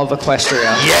thing in all of Equestria.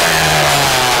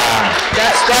 Yeah!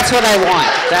 That's what I want.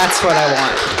 That's what I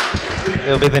want.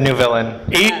 It'll be the new villain.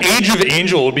 Age of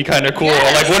Angel would be kind of cool.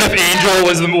 Yes. Like, what if Angel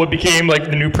was what became like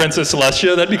the new Princess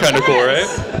Celestia? That'd be kind of cool, right?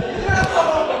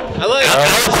 I like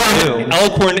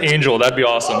Alicorn Angel. That'd be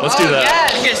awesome. Let's do that.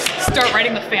 Yeah, just start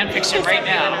writing the fan fiction right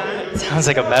now. Sounds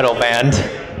like a metal band.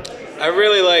 I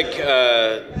really like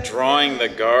drawing the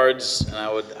guards, and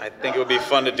I think it would be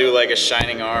fun to do like a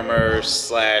Shining Armor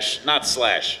not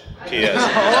slash. PS.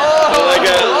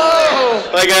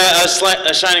 Like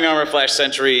a Shining Armor Flash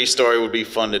Century story would be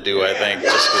fun to do. I think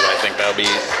just because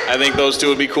I think those two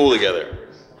would be cool together.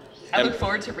 I look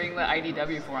forward to reading the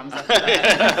IDW forums after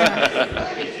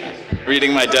that.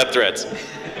 Reading my death threats.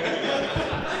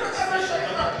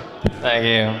 Thank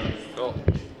you. Cool.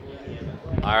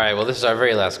 All right, well, this is our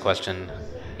very last question.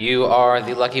 You are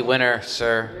the lucky winner,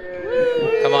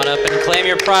 sir. Come on up and claim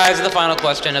your prize of the final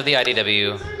question of the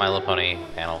IDW My Little Pony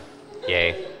panel.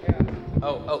 Yay.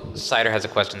 Oh, Cider has a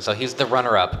question, so he's the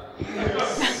runner-up.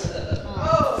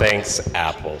 Thanks,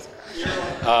 Apple.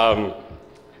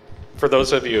 For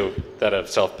those of you that have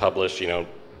self-published,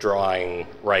 drawing,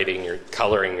 writing, or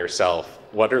coloring yourself,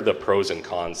 what are the pros and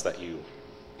cons that you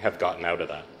have gotten out of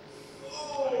that?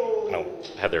 No,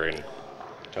 Heather and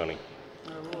Tony.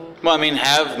 Well, I mean,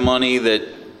 have money that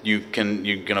you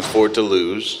can afford to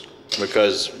lose,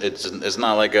 because it's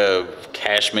not like a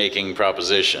cash-making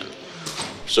proposition.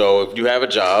 So if you have a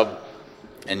job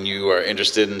and you are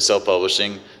interested in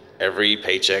self-publishing, every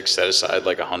paycheck set aside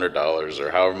like $100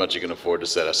 or however much you can afford to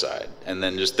set aside, and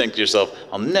then just think to yourself,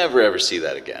 I'll never ever see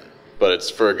that again. But it's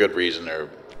for a good reason, or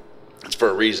it's for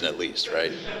a reason at least,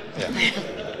 right? Yeah.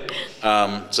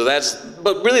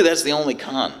 But really that's the only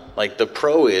con. Like, the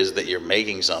pro is that you're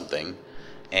making something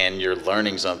and you're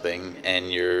learning something and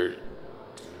you're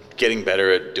getting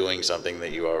better at doing something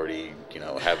that you already,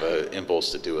 have an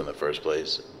impulse to do in the first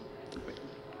place.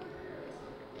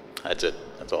 That's it.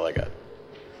 That's all I got.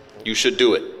 You should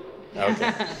do it.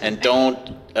 Okay. And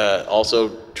don't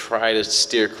also try to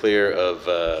steer clear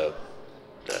of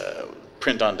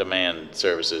print-on-demand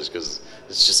services, because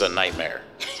it's just a nightmare.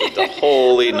 It's a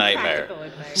holy nightmare.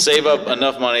 Save up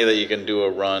enough money that you can do a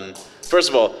run. First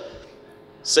of all,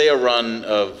 say a run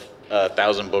of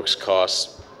 1,000 books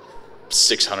costs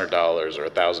 $600 or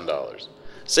 $1,000.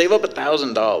 Save up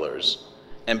 $1,000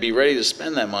 and be ready to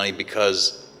spend that money,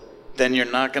 because then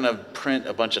you're not going to print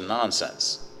a bunch of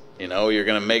nonsense. You're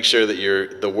going to make sure that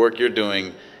the work you're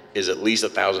doing is at least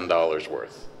 $1,000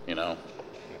 worth.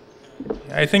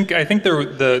 I think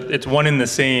it's one in the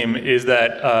same, is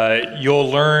that you'll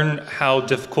learn how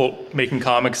difficult making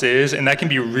comics is, and that can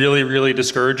be really, really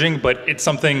discouraging, but it's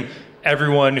something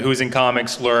everyone who's in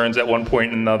comics learns at one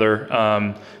point or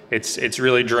another. It's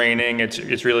really draining.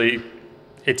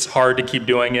 It's hard to keep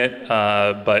doing it,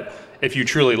 but if you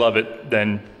truly love it,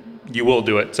 then you will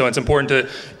do it. So it's important to,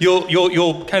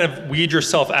 you'll kind of weed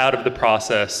yourself out of the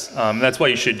process. That's why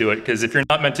you should do it, because if you're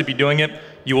not meant to be doing it,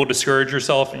 you will discourage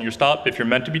yourself and you stop. If you're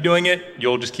meant to be doing it,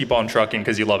 you'll just keep on trucking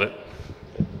because you love it.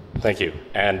 Thank you.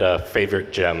 And a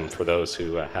favorite gem for those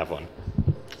who have one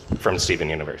from Steven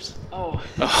Universe. Oh.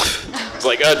 It's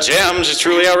like, gems is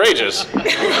truly outrageous.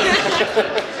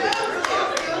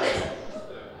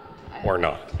 Or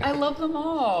not. I love them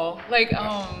all. Like,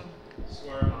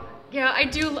 yeah, I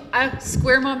do.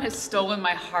 Square Mom has stolen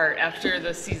my heart after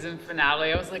the season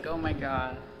finale. I was like, oh my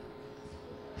God.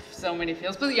 So many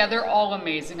feels. But yeah, they're all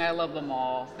amazing. I love them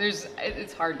all.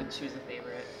 It's hard to choose a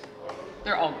favorite.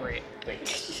 They're all great.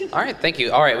 Thank you. All right, thank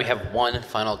you. All right, we have one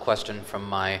final question from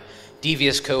my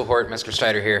devious cohort, Mr.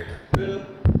 Steiner here.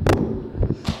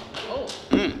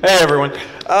 Hey everyone.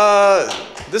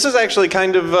 This is actually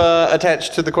kind of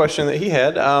attached to the question that he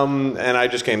had, and I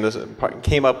just came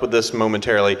up with this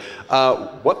momentarily.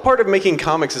 What part of making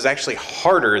comics is actually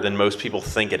harder than most people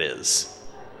think it is?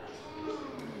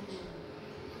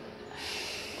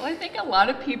 Well, I think a lot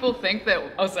of people think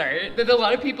that, that a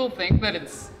lot of people think that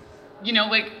it's, you know,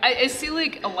 like, I see,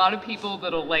 like, a lot of people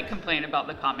that'll, like, complain about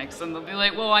the comics, and they'll be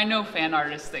like, well, I know fan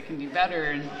artists that can do better,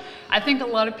 and I think a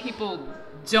lot of people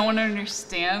don't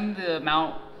understand the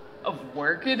amount of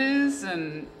work it is,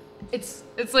 and it's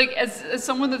like, as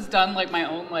someone that's done, like, my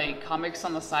own, like, comics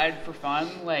on the side for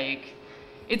fun, like,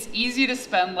 it's easy to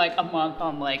spend like a month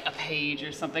on like a page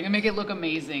or something and make it look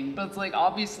amazing, but it's like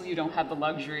obviously you don't have the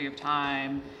luxury of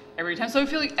time every time. So I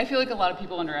feel like a lot of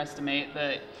people underestimate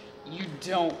that you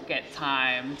don't get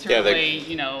time to really,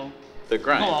 you know, the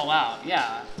grind. Go all out.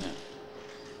 Yeah.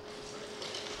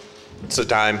 So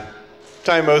time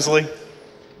Mosley.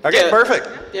 Okay, perfect.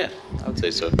 Yeah, I would say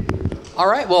so. All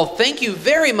right. Well, thank you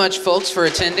very much, folks, for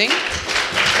attending.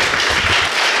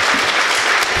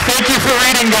 Thank you for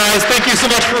reading, guys. Thank you so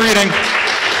much for reading.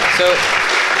 So,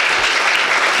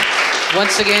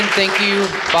 once again, thank you,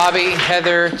 Bobby,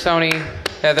 Heather, Tony,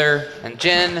 Heather, and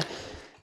Jen.